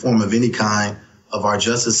reform of any kind of our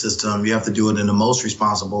justice system, you have to do it in the most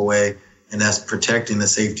responsible way, and that's protecting the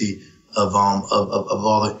safety of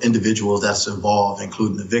all the individuals that's involved,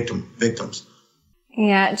 including the victims.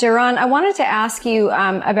 Yeah, Jaron, I wanted to ask you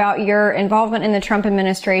about your involvement in the Trump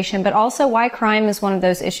administration, but also why crime is one of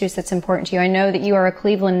those issues that's important to you. I know that you are a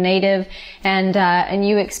Cleveland native, and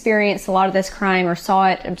you experienced a lot of this crime or saw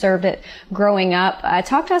it, observed it growing up.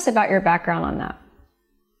 Talk to us about your background on that.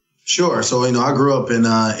 Sure. So, I grew up in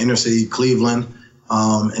inner city Cleveland.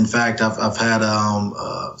 In fact, I've had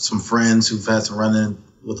some friends who've had some run-in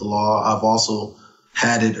with the law. I've also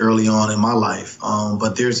had it early on in my life.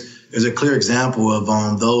 But there's a clear example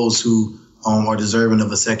of those who are deserving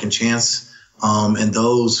of a second chance, and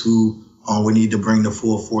those who we need to bring the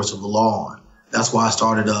full force of the law on. That's why I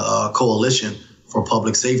started a coalition for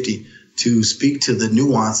public safety to speak to the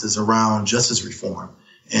nuances around justice reform.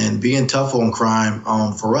 And being tough on crime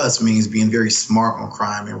for us means being very smart on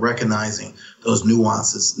crime and recognizing those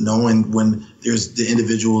nuances, knowing when there's the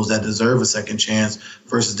individuals that deserve a second chance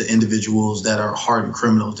versus the individuals that are hardened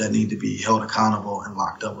criminals that need to be held accountable and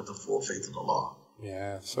locked up with the full faith of the law.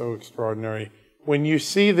 Yeah, so extraordinary. When you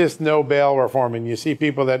see this no bail reform and you see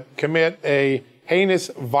people that commit a heinous,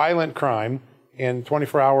 violent crime and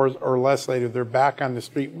 24 hours or less later, they're back on the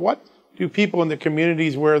street, what do people in the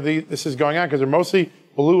communities where this is going on, because they're mostly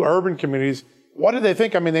blue urban communities, what do they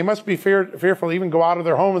think? I mean, they must be fearful to even go out of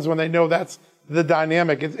their homes when they know that's the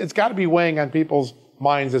dynamic. It's got to be weighing on people's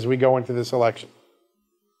minds as we go into this election.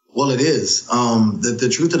 Well, it is. The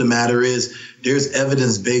truth of the matter is there's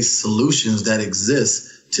evidence-based solutions that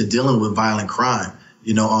exist to dealing with violent crime.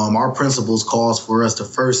 Our principles calls for us to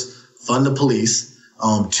first fund the police.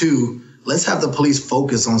 Two, let's have the police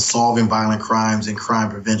focus on solving violent crimes and crime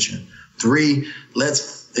prevention. Three,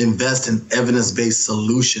 let's invest in evidence-based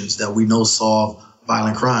solutions that we know solve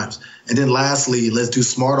violent crimes. And then lastly, let's do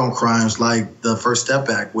smart on crimes like the First Step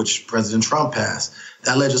Act, which President Trump passed.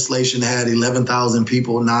 That legislation had 11,000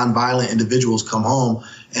 people, nonviolent individuals, come home,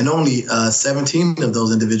 and only 17 of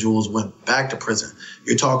those individuals went back to prison.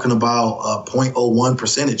 You're talking about a 0.01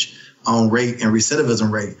 percentage rate and recidivism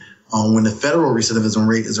rate, when the federal recidivism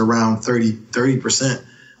rate is around 30%.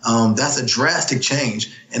 That's a drastic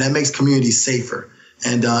change, and that makes communities safer.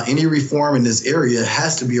 And any reform in this area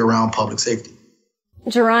has to be around public safety.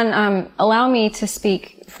 Jaron, allow me to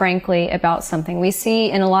speak frankly about something. We see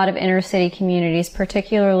in a lot of inner city communities,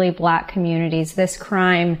 particularly Black communities, this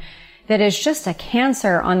crime that is just a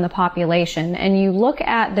cancer on the population. And you look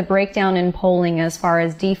at the breakdown in polling as far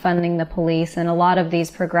as defunding the police and a lot of these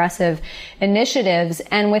progressive initiatives.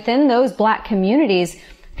 And within those Black communities,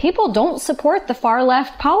 people don't support the far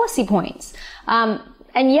left policy points.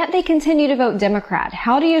 And yet they continue to vote Democrat.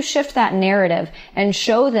 How do you shift that narrative and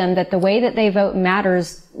show them that the way that they vote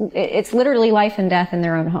matters? It's literally life and death in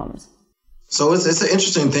their own homes. So it's an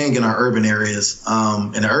interesting thing in our urban areas.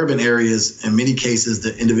 In the urban areas, in many cases,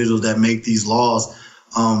 the individuals that make these laws,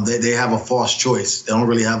 they have a false choice. They don't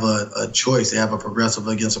really have a choice. They have a progressive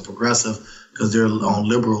against a progressive because they're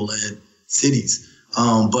liberal-led cities.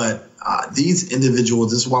 But these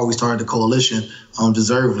individuals, this is why we started the coalition,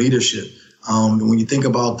 deserve leadership. When you think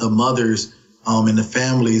about the mothers and the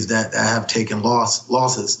families that have taken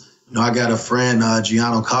losses, I got a friend,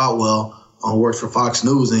 Gianno Caldwell, who works for Fox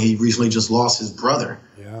News, and he recently just lost his brother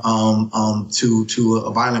to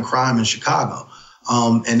a violent crime in Chicago.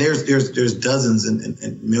 And there's dozens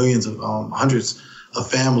and millions of hundreds of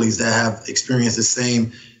families that have experienced the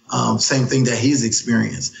same thing that he's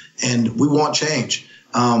experienced, and we want change.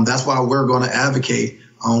 That's why we're going to advocate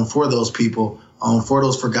for those people. For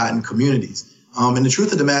those forgotten communities. And the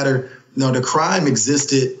truth of the matter, the crime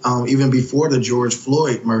existed even before the George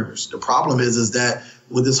Floyd murders. The problem is that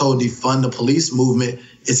with this whole defund the police movement,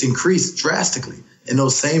 it's increased drastically in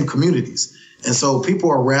those same communities. And so people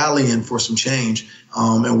are rallying for some change,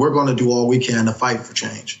 and we're going to do all we can to fight for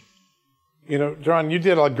change. John, you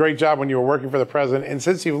did a great job when you were working for the president. And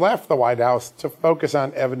since you left the White House to focus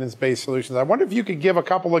on evidence-based solutions, I wonder if you could give a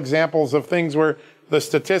couple examples of things where the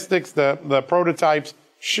statistics, the prototypes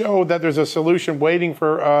show that there's a solution waiting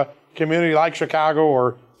for a community like Chicago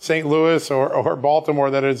or St. Louis or Baltimore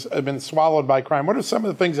that has been swallowed by crime. What are some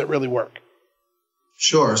of the things that really work?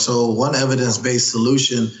 Sure. So one evidence-based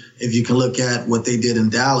solution, if you can look at what they did in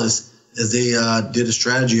Dallas, is they did a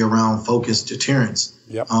strategy around focused deterrence.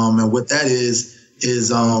 Yep. And what that is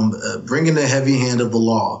is bringing the heavy hand of the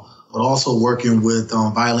law, but also working with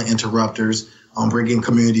violent interrupters, bringing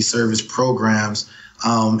community service programs,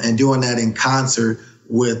 and doing that in concert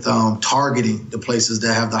with targeting the places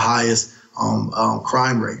that have the highest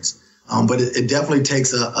crime rates. But it definitely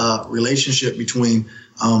takes a relationship between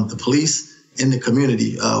the police and the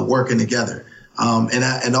community working together,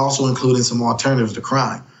 and also including some alternatives to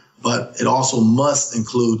crime. But it also must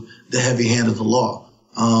include the heavy hand of the law.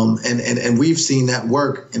 And we've seen that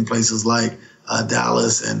work in places like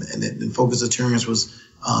Dallas, and focus deterrence was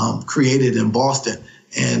created in Boston.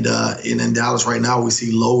 And in Dallas right now, we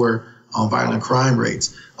see lower violent crime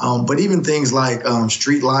rates. But even things like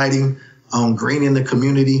street lighting, greening the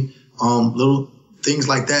community, little things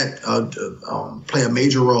like that play a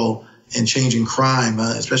major role in changing crime,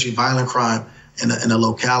 especially violent crime in a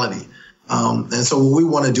locality. And so what we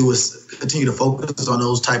want to do is continue to focus on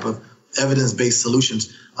those type of evidence-based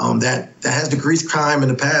solutions that has decreased crime in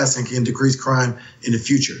the past and can decrease crime in the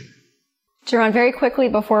future. Jerron, very quickly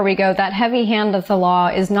before we go, that heavy hand of the law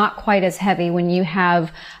is not quite as heavy when you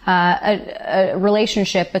have a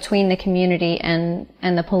relationship between the community and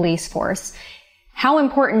the police force. How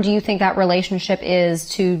important do you think that relationship is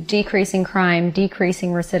to decreasing crime,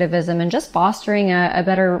 decreasing recidivism, and just fostering a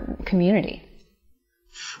better community?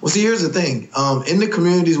 Well, see, here's the thing. In the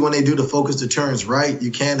communities, when they do the focus deterrence right,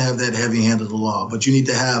 you can have that heavy hand of the law, but you need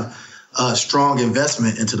to have a strong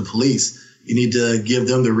investment into the police. You need to give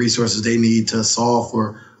them the resources they need to solve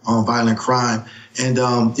for violent crime. And, a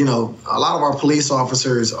lot of our police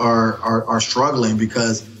officers are struggling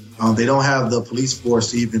because they don't have the police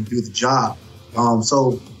force to even do the job.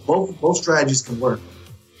 So both strategies can work.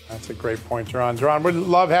 That's a great point, Jerron. Jerron, we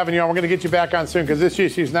love having you on. We're going to get you back on soon because this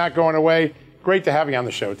issue is not going away. Great to have you on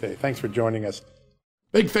the show today. Thanks for joining us.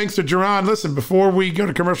 Big thanks to Jerron. Listen, before we go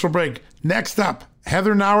to commercial break, next up,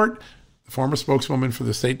 Heather Nauert, the former spokeswoman for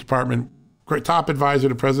the State Department, top advisor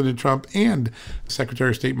to President Trump and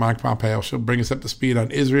Secretary of State Mike Pompeo. She'll bring us up to speed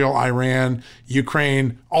on Israel, Iran,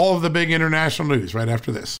 Ukraine, all of the big international news right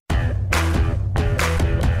after this.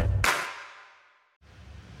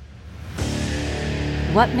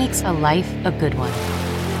 What makes a life a good one?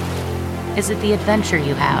 Is it the adventure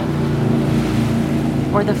you have?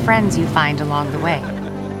 Or the friends you find along the way?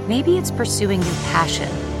 Maybe it's pursuing your passion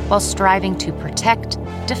while striving to protect,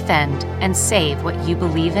 defend, and save what you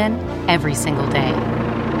believe in every single day.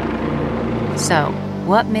 So,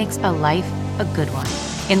 what makes a life a good one?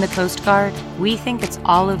 In the Coast Guard, we think it's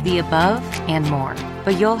all of the above and more,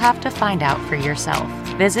 but you'll have to find out for yourself.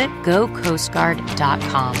 Visit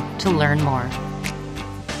gocoastguard.com to learn more.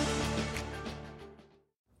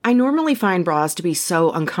 I normally find bras to be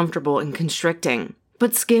so uncomfortable and constricting,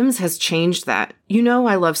 but Skims has changed that. You know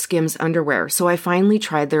I love Skims underwear, so I finally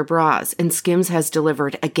tried their bras, and Skims has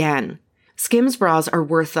delivered again. Skims bras are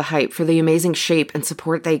worth the hype for the amazing shape and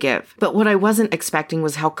support they give, but what I wasn't expecting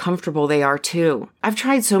was how comfortable they are too. I've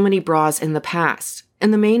tried so many bras in the past,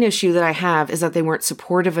 and the main issue that I have is that they weren't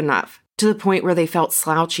supportive enough, to the point where they felt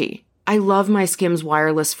slouchy. I love my Skims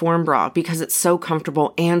wireless form bra because it's so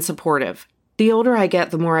comfortable and supportive. The older I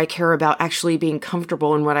get, the more I care about actually being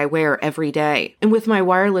comfortable in what I wear every day. And with my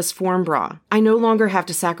wireless form bra, I no longer have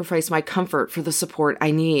to sacrifice my comfort for the support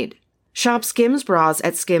I need. Shop Skims bras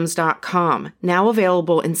at skims.com, now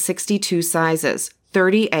available in 62 sizes,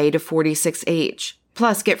 30A to 46H.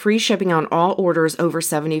 Plus, get free shipping on all orders over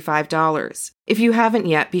 $75. If you haven't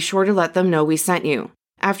yet, be sure to let them know we sent you.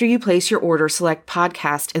 After you place your order, select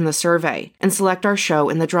podcast in the survey and select our show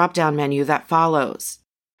in the drop-down menu that follows.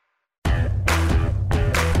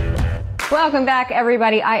 Welcome back,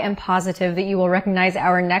 everybody. I am positive that you will recognize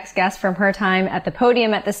our next guest from her time at the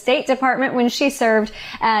podium at the State Department when she served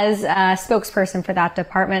as a spokesperson for that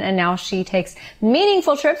department. And now she takes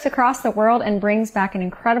meaningful trips across the world and brings back an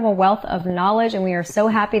incredible wealth of knowledge. And we are so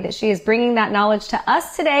happy that she is bringing that knowledge to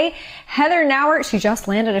us today. Heather Nauert, she just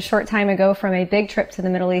landed a short time ago from a big trip to the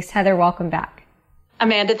Middle East. Heather, welcome back.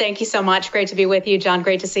 Amanda, thank you so much. Great to be with you. John,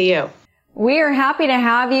 great to see you. We are happy to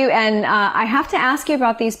have you, and I have to ask you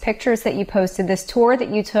about these pictures that you posted, this tour that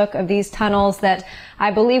you took of these tunnels that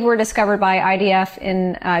I believe were discovered by IDF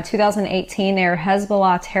in 2018. They're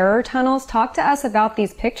Hezbollah terror tunnels. Talk to us about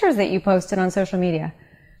these pictures that you posted on social media.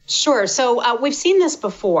 Sure. So we've seen this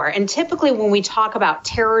before. And typically when we talk about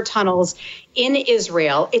terror tunnels in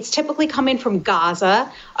Israel, it's typically coming from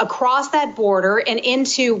Gaza across that border and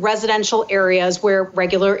into residential areas where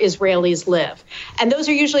regular Israelis live. And those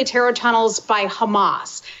are usually terror tunnels by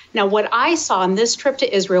Hamas. Now, what I saw on this trip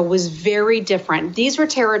to Israel was very different. These were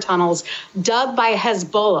terror tunnels dug by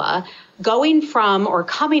Hezbollah going from or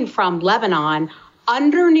coming from Lebanon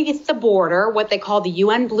underneath the border, what they call the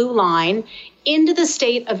UN Blue Line, into the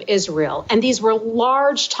state of Israel. And these were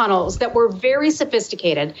large tunnels that were very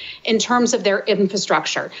sophisticated in terms of their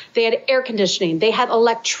infrastructure. They had air conditioning, they had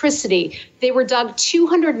electricity, they were dug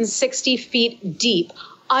 260 feet deep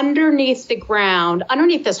underneath the ground,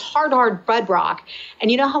 underneath this hard bedrock.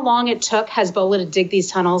 And you know how long it took Hezbollah to dig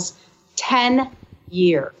these tunnels? 10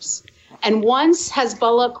 years. And once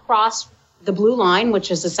Hezbollah crossed the Blue Line,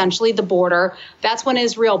 which is essentially the border, that's when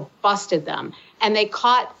Israel busted them. And they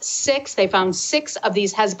found 6 of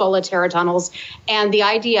these Hezbollah terror tunnels. And the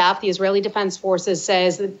IDF, the Israeli Defense Forces, say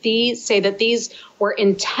that these were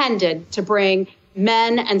intended to bring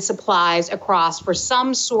men and supplies across for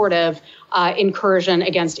some sort of incursion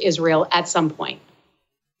against Israel at some point.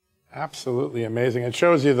 Absolutely amazing. It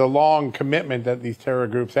shows you the long commitment that these terror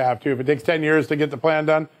groups have, too. If it takes 10 years to get the plan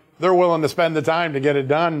done, they're willing to spend the time to get it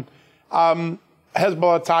done.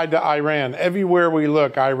 Hezbollah tied to Iran. Everywhere we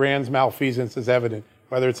look, Iran's malfeasance is evident,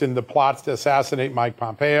 whether it's in the plots to assassinate Mike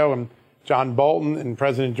Pompeo and John Bolton and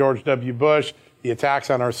President George W. Bush, the attacks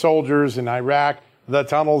on our soldiers in Iraq, the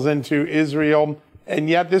tunnels into Israel. And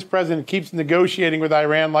yet this president keeps negotiating with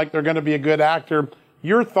Iran like they're going to be a good actor.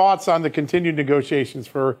 Your thoughts on the continued negotiations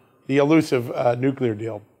for the elusive nuclear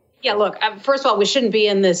deal? Yeah, look, first of all, we shouldn't be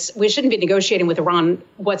negotiating with Iran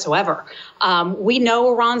whatsoever. We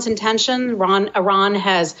know Iran's intention. Iran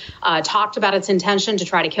has talked about its intention to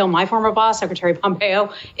try to kill my former boss, Secretary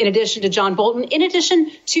Pompeo, in addition to John Bolton, in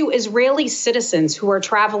addition to Israeli citizens who are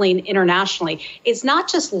traveling internationally. It's not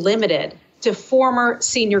just limited to former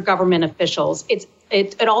senior government officials.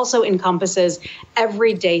 It also encompasses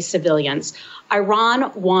everyday civilians.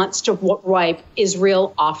 Iran wants to wipe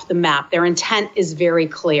Israel off the map. Their intent is very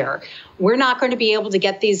clear. We're not going to be able to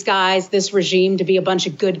get these guys, this regime, to be a bunch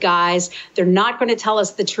of good guys. They're not going to tell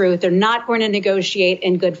us the truth. They're not going to negotiate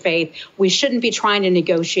in good faith. We shouldn't be trying to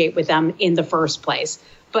negotiate with them in the first place.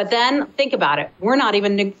 But then think about it. We're not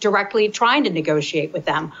even directly trying to negotiate with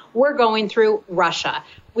them. We're going through Russia.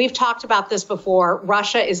 We've talked about this before.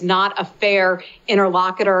 Russia is not a fair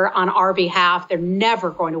interlocutor on our behalf. They're never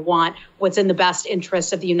going to want what's in the best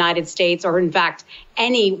interest of the United States or, in fact,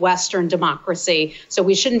 any Western democracy. So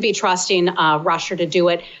we shouldn't be trusting Russia to do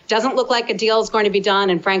it. Doesn't look like a deal is going to be done.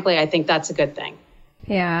 And frankly, I think that's a good thing.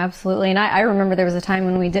 Yeah, absolutely. And I remember there was a time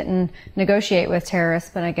when we didn't negotiate with terrorists,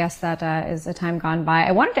 but I guess that is a time gone by.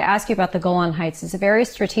 I wanted to ask you about the Golan Heights. It's a very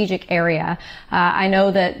strategic area. I know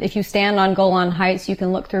that if you stand on Golan Heights, you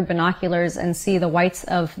can look through binoculars and see the whites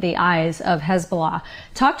of the eyes of Hezbollah.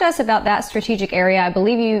 Talk to us about that strategic area. I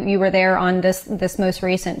believe you were there on this most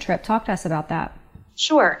recent trip. Talk to us about that.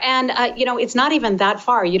 Sure. And, it's not even that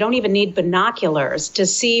far. You don't even need binoculars to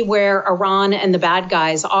see where Iran and the bad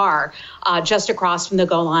guys are just across from the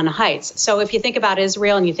Golan Heights. So if you think about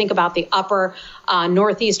Israel and you think about the upper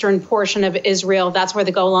northeastern portion of Israel, that's where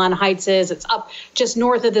the Golan Heights is. It's up just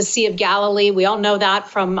north of the Sea of Galilee. We all know that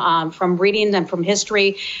from reading and from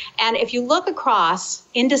history. And if you look across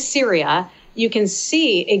into Syria, you can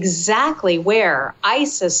see exactly where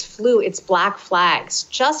ISIS flew its black flags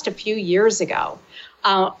just a few years ago.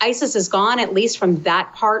 ISIS is gone, at least from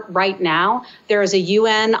that part right now. There is a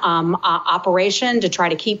UN operation to try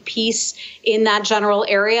to keep peace in that general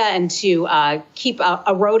area and to keep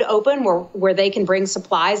a road open where they can bring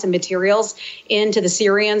supplies and materials into the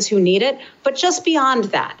Syrians who need it. But just beyond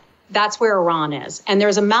that, that's where Iran is. And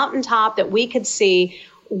there's a mountaintop that we could see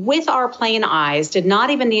with our plain eyes, did not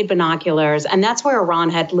even need binoculars. And that's where Iran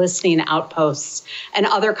had listening outposts and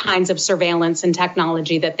other kinds of surveillance and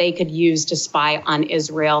technology that they could use to spy on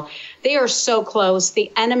Israel. They are so close. The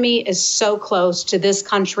enemy is so close to this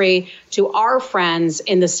country, to our friends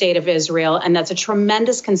in the state of Israel. And that's a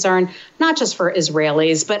tremendous concern, not just for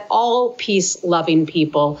Israelis, but all peace-loving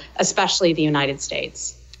people, especially the United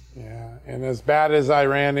States. And as bad as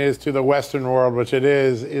Iran is to the Western world, which it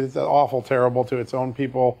is, it's awful terrible to its own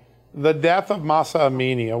people. The death of Mahsa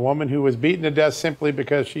Amini, a woman who was beaten to death simply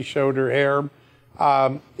because she showed her hair,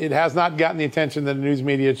 it has not gotten the attention that the news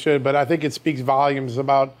media should, but I think it speaks volumes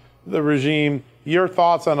about the regime. Your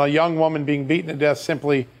thoughts on a young woman being beaten to death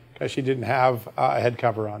simply because she didn't have a head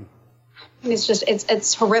cover on?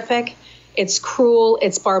 It's horrific. It's cruel.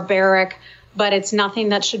 It's barbaric. But it's nothing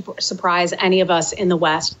that should surprise any of us in the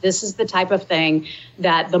West. This is the type of thing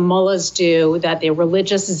that the mullahs do, that the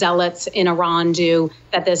religious zealots in Iran do,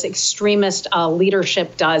 that this extremist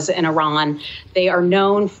leadership does in Iran. They are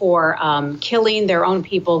known for killing their own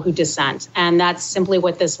people who dissent. And that's simply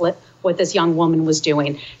what what this young woman was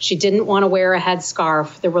doing. She didn't want to wear a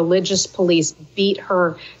headscarf. The religious police beat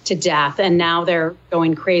her to death, and now they're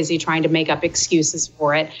going crazy trying to make up excuses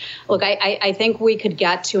for it. Look, I think we could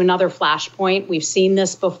get to another flashpoint. We've seen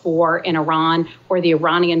this before in Iran, where the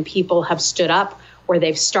Iranian people have stood up, where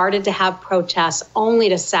they've started to have protests only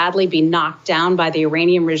to sadly be knocked down by the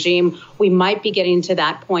Iranian regime. We might be getting to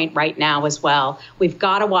that point right now as well. We've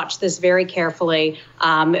got to watch this very carefully.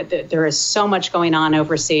 There is so much going on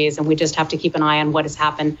overseas, and we just have to keep an eye on what has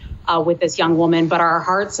happened with this young woman. But our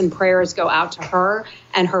hearts and prayers go out to her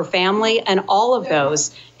and her family and all of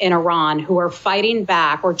those in Iran who are fighting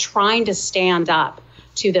back or trying to stand up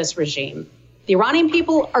to this regime. The Iranian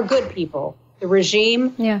people are good people. The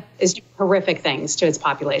regime is doing horrific things to its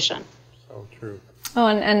population. So true. Oh,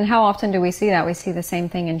 and how often do we see that? We see the same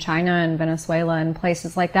thing in China and Venezuela and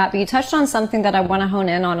places like that. But you touched on something that I want to hone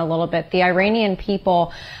in on a little bit. The Iranian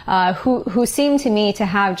people, who seem to me to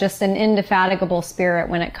have just an indefatigable spirit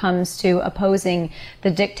when it comes to opposing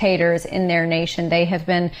the dictators in their nation. They have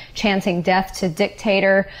been chanting death to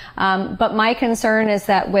dictator. But my concern is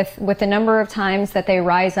that with the number of times that they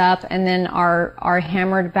rise up and then are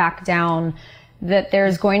hammered back down, that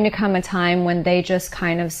there's going to come a time when they just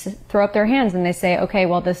kind of throw up their hands and they say, okay,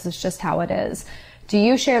 well, this is just how it is. Do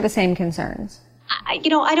you share the same concerns? I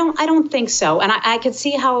don't think so. And I could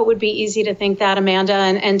see how it would be easy to think that, Amanda,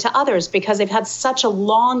 and to others, because they've had such a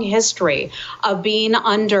long history of being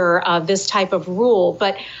under this type of rule.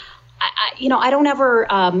 But I don't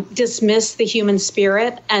ever dismiss the human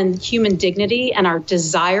spirit and human dignity and our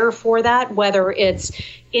desire for that, whether it's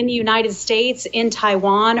in the United States, in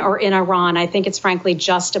Taiwan, or in Iran. I think it's frankly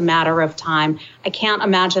just a matter of time. I can't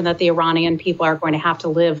imagine that the Iranian people are going to have to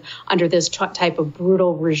live under this type of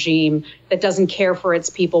brutal regime that doesn't care for its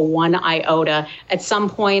people one iota. At some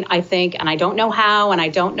point, I think, and I don't know how and I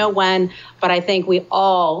don't know when, but I think we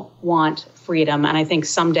all want freedom. And I think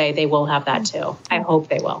someday they will have that too. I hope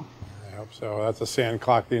they will. I hope so. That's a sand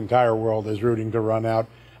clock the entire world is rooting to run out.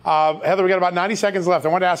 Heather, we got about 90 seconds left. I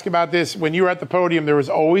want to ask you about this. When you were at the podium, there was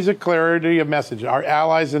always a clarity of message. Our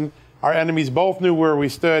allies and our enemies both knew where we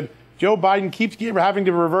stood. Joe Biden keeps having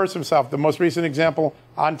to reverse himself. The most recent example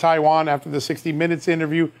on Taiwan after the 60 Minutes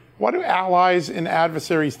interview. What do allies and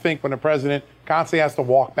adversaries think when a president constantly has to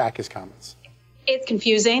walk back his comments? It's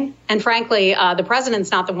confusing. And frankly, the president's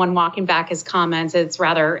not the one walking back his comments. It's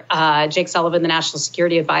rather Jake Sullivan, the national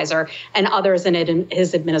security advisor, and others in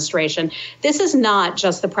his administration. This is not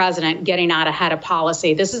just the president getting out ahead of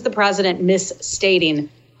policy. This is the president misstating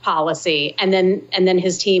policy. And then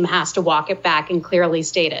his team has to walk it back and clearly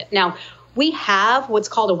state it. Now, we have what's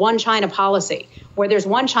called a one China policy, where there's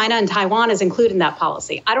one China and Taiwan is included in that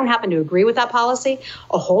policy. I don't happen to agree with that policy.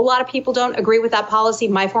 A whole lot of people don't agree with that policy.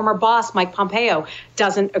 My former boss, Mike Pompeo,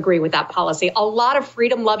 doesn't agree with that policy. A lot of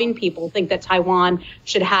freedom-loving people think that Taiwan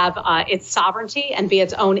should have its sovereignty and be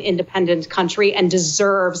its own independent country and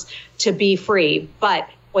deserves to be free. But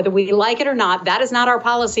whether we like it or not, that is not our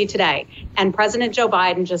policy today. And President Joe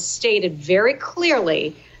Biden just stated very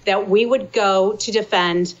clearly that we would go to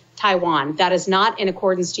defend Taiwan. That is not in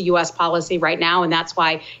accordance to U.S. policy right now, and that's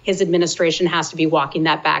why his administration has to be walking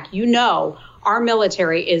that back. You know, our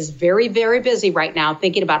military is very, very busy right now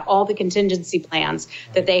thinking about all the contingency plans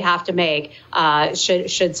that they have to make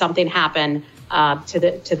should something happen to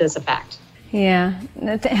this effect. Yeah.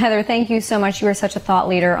 Heather, thank you so much. You are such a thought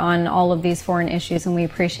leader on all of these foreign issues, and we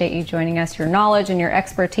appreciate you joining us, your knowledge and your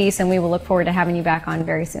expertise, and we will look forward to having you back on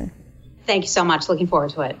very soon. Thank you so much. Looking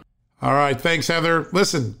forward to it. All right. Thanks, Heather.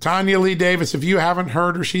 Listen, Tanya Lee Davis, if you haven't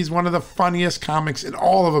heard her, she's one of the funniest comics in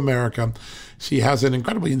all of America. She has an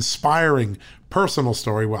incredibly inspiring personal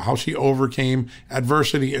story about how she overcame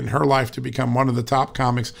adversity in her life to become one of the top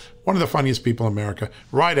comics, one of the funniest people in America,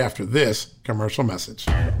 right after this commercial message.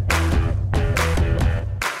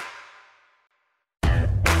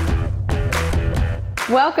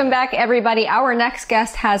 Welcome back, everybody. Our next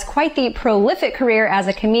guest has quite the prolific career as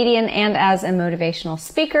a comedian and as a motivational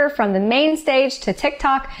speaker. From the main stage to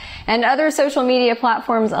TikTok and other social media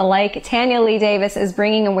platforms alike, Tanya Lee Davis is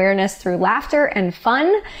bringing awareness through laughter and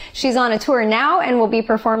fun. She's on a tour now and will be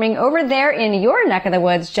performing over there in your neck of the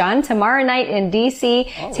woods, John, tomorrow night in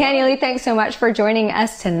D.C. Oh, Tanya Lee, thanks so much for joining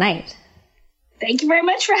us tonight. Thank you very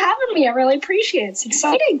much for having me. I really appreciate it. It's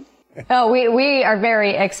exciting. Oh, we are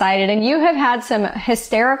very excited. And you have had some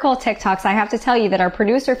hysterical TikToks. I have to tell you that our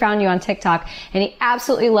producer found you on TikTok and he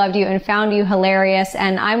absolutely loved you and found you hilarious.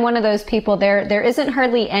 And I'm one of those people, there isn't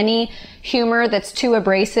hardly any humor that's too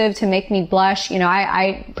abrasive to make me blush. You know,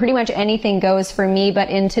 I pretty much anything goes for me. But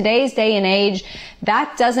in today's day and age,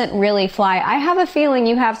 that doesn't really fly. I have a feeling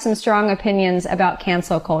you have some strong opinions about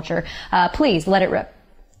cancel culture. Please let it rip.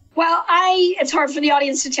 Well, it's hard for the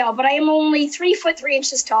audience to tell, but I am only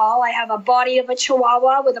 3'3" tall. I have a body of a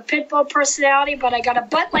chihuahua with a pit bull personality, but I got a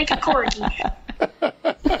butt like a corgi.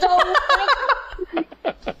 So,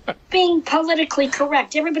 being politically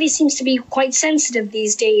correct, everybody seems to be quite sensitive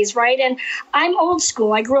these days, right? And I'm old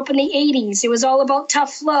school. I grew up in the 80s. It was all about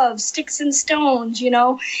tough love, sticks and stones,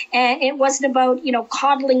 and it wasn't about,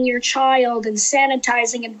 coddling your child and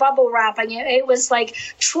sanitizing and bubble wrapping. It was like,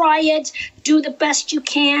 try it, do the best you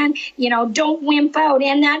can, don't wimp out.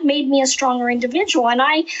 And that made me a stronger individual. And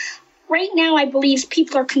right now, I believe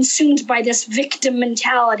people are consumed by this victim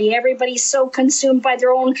mentality. Everybody's so consumed by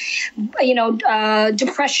their own,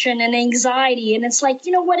 depression and anxiety. And it's like,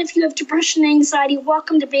 what? If you have depression and anxiety,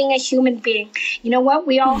 welcome to being a human being. You know what?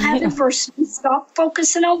 We all have adversity. Stop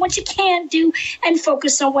focusing on what you can't do and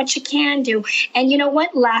focus on what you can do. And you know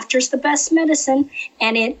what? Laughter's the best medicine,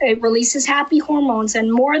 and it releases happy hormones.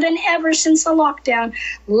 And more than ever since the lockdown,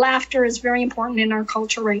 laughter is very important in our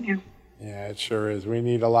culture right now. Yeah, it sure is. We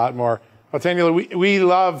need a lot more. Well, Tanya, we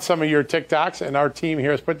love some of your TikToks, and our team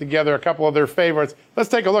here has put together a couple of their favorites. Let's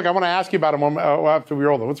take a look. I want to ask you about them after we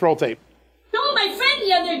roll them. Let's roll tape. Told my friend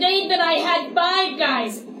the other day that I had 5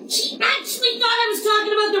 guys. She actually thought I was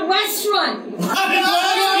talking about the restaurant.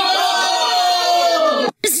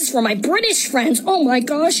 This is for my British friends. Oh my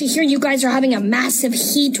gosh, I hear you guys are having a massive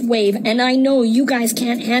heat wave, and I know you guys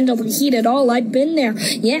can't handle the heat at all. I've been there.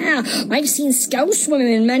 Yeah, I've seen Scouse women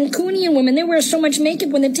and Mancunian women. They wear so much makeup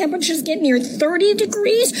when the temperatures get near 30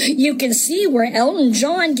 degrees. You can see where Elton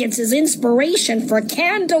John gets his inspiration for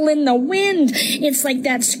Candle in the Wind. It's like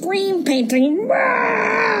that Scream painting.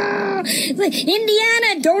 Like,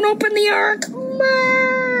 Indiana, don't open the ark.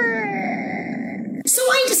 So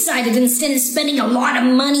I decided, instead of spending a lot of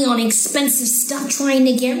money on expensive stuff trying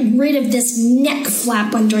to get rid of this neck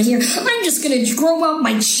flap under here, I'm just going to grow out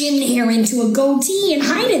my chin hair into a goatee and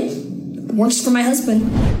hide it. Works for my husband.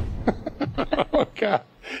 Oh, God.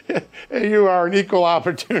 You are an equal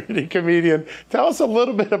opportunity comedian. Tell us a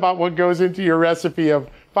little bit about what goes into your recipe of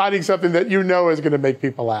finding something that you know is going to make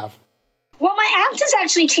people laugh. Well, my act has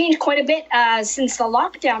actually changed quite a bit since the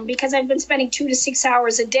lockdown, because I've been spending 2 to 6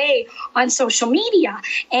 hours a day on social media.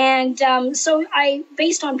 And so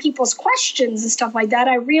based on people's questions and stuff like that,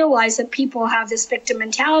 I realized that people have this victim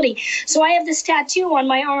mentality. So I have this tattoo on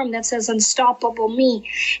my arm that says Unstoppable Me.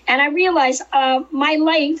 And I realized my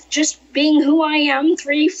life, just being who I am,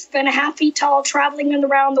 3.5 feet tall, traveling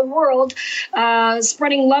around the world,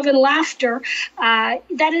 spreading love and laughter,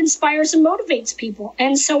 that inspires and motivates people.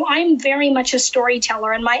 And so I'm very much a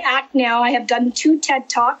storyteller. And my act now, I have done 2 TED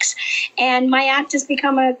Talks, and my act has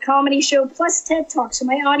become a comedy show plus TED Talk. So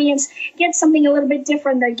my audience gets something a little bit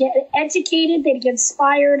different. They get educated, they get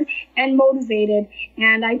inspired and motivated.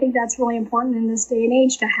 And I think that's really important in this day and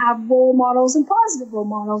age, to have role models and positive role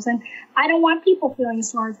models. And I don't want people feeling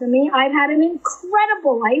sorry for me. I've had an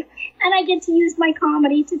incredible life, and I get to use my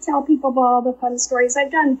comedy to tell people about all the fun stories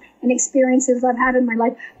I've done and experiences I've had in my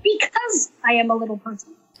life, because I am a little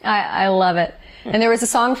person. I love it. And there was a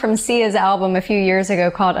song from Sia's album a few years ago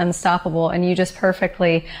called Unstoppable, and you just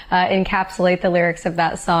perfectly encapsulate the lyrics of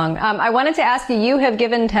that song. I wanted to ask you, you have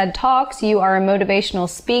given TED Talks, you are a motivational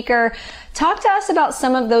speaker. Talk to us about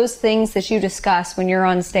some of those things that you discuss when you're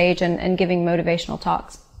on stage and giving motivational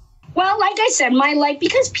talks. Well, like I said, my life,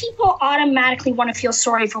 because people automatically want to feel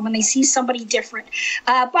sorry for when they see somebody different.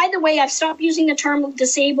 By the way, I've stopped using the term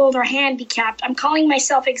disabled or handicapped. I'm calling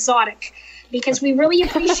myself exotic, because we really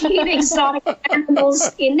appreciate exotic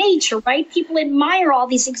animals in nature, right? People admire all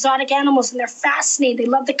these exotic animals, and they're fascinated. They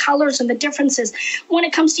love the colors and the differences. When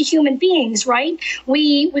it comes to human beings, right?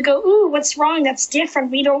 We go, ooh, what's wrong? That's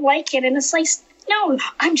different. We don't like it. And it's like, no,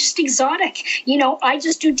 I'm just exotic. I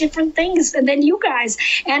just do different things than you guys.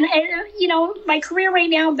 And my career right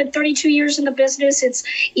now, I've been 32 years in the business. It's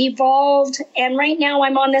evolved. And right now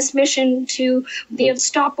I'm on this mission to the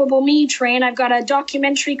Unstoppable Me train. I've got a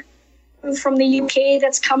documentary from the UK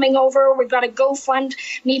that's coming over. We've got a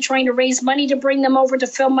GoFundMe trying to raise money to bring them over to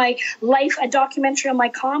film my life, a documentary on my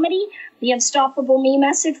comedy, The Unstoppable Me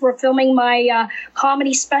Message. We're filming my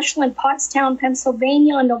comedy special in Pottstown,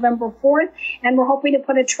 Pennsylvania on November 4th. And we're hoping to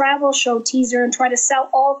put a travel show teaser and try to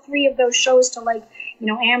sell all 3 of those shows to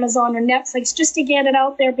Amazon or Netflix, just to get it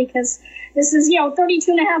out there, because this is,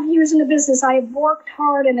 32 and a half years in the business. I have worked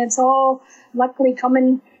hard, and it's all luckily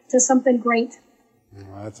coming to something great.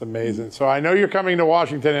 Well, that's amazing. So I know you're coming to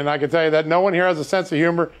Washington, and I can tell you that no one here has a sense of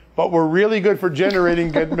humor, but we're really good for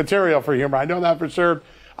generating good material for humor. I know that for sure.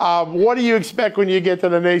 What do you expect when you get to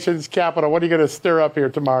the nation's capital? What are you going to stir up here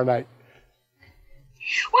tomorrow night?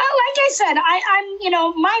 Well, like I said, I'm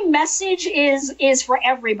my message is for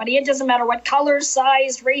everybody. It doesn't matter what color,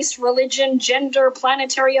 size, race, religion, gender,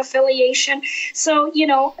 planetary affiliation. So,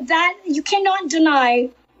 that you cannot deny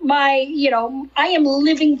I am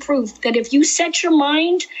living proof that if you set your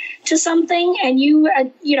mind to something and you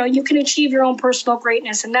can achieve your own personal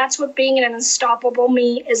greatness. And that's what being an unstoppable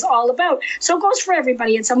me is all about. So it goes for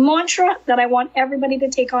everybody. It's a mantra that I want everybody to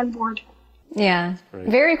take on board. Yeah.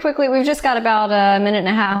 Very quickly, we've just got about a minute and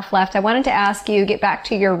a half left. I wanted to ask you, get back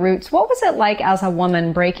to your roots. What was it like as a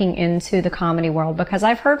woman breaking into the comedy world? Because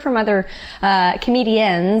I've heard from other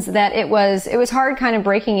comedians that it was hard kind of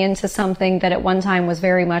breaking into something that at one time was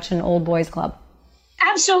very much an old boys club.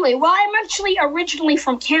 Absolutely. Well, I'm actually originally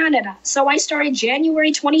from Canada. So I started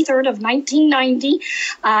January 23rd of 1990.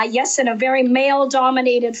 Yes, in a very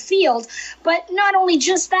male-dominated field. But not only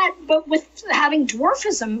just that, but with having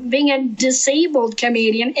dwarfism, being a disabled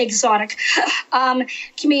comedian, exotic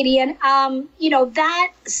comedian, that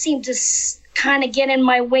seemed to kind of get in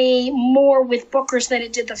my way more with bookers than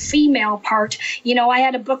it did the female part. I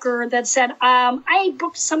had a booker that said, I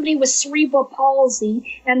booked somebody with cerebral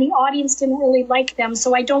palsy and the audience didn't really like them,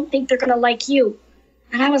 so I don't think they're going to like you.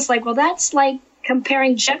 And I was like, well, that's like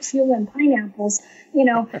comparing jet fuel and pineapples,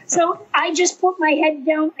 So I just put my head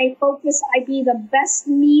down, I focus, I be the best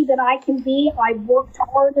me that I can be. I worked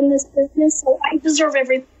hard in this business, so I deserve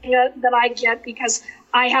everything that I get because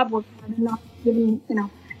I have worked hard and not given,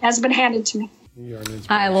 has been handed to me.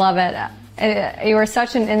 I love it. You are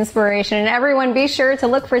such an inspiration. And everyone, be sure to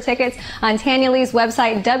look for tickets on Tanya Lee's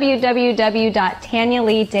website,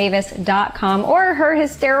 www.tanyaleedavis.com, or her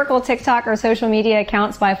hysterical TikTok or social media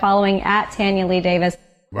accounts by following @TanyaLeeDavis.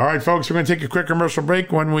 All right, folks, we're going to take a quick commercial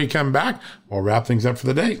break. When we come back, we'll wrap things up for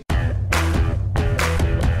the day.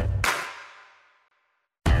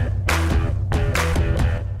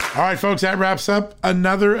 All right, folks, that wraps up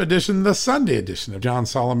another edition, the Sunday edition of John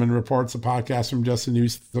Solomon Reports, a podcast from Just the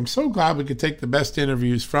News. I'm so glad we could take the best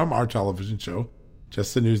interviews from our television show,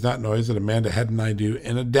 Just the News, Not Noise, that Amanda Head and I do,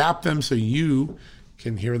 and adapt them so you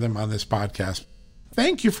can hear them on this podcast.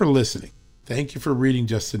 Thank you for listening. Thank you for reading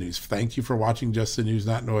Just the News. Thank you for watching Just the News,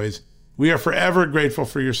 Not Noise. We are forever grateful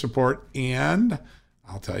for your support, and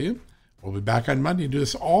I'll tell you, we'll be back on Monday and do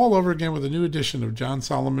this all over again with a new edition of John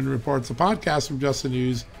Solomon Reports, a podcast from Just the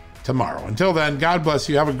News, tomorrow. Until then, God bless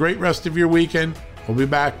you. Have a great rest of your weekend. We'll be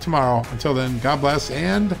back tomorrow. Until then, God bless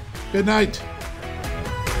and good night.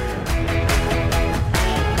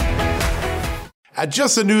 At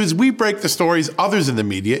Just the News, we break the stories others in the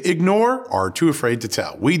media ignore or are too afraid to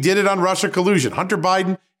tell. We did it on Russia collusion, Hunter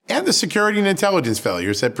Biden, and the security and intelligence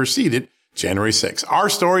failures that preceded January 6th. Our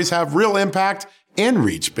stories have real impact and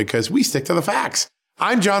reach because we stick to the facts.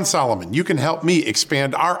 I'm John Solomon. You can help me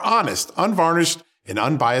expand our honest, unvarnished, and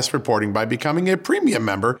unbiased reporting by becoming a premium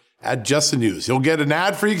member at Just the News. You'll get an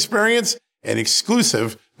ad-free experience and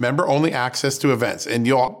exclusive member-only access to events, and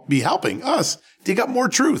you'll be helping us dig up more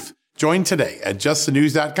truth. Join today at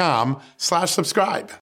justthenews.com/subscribe.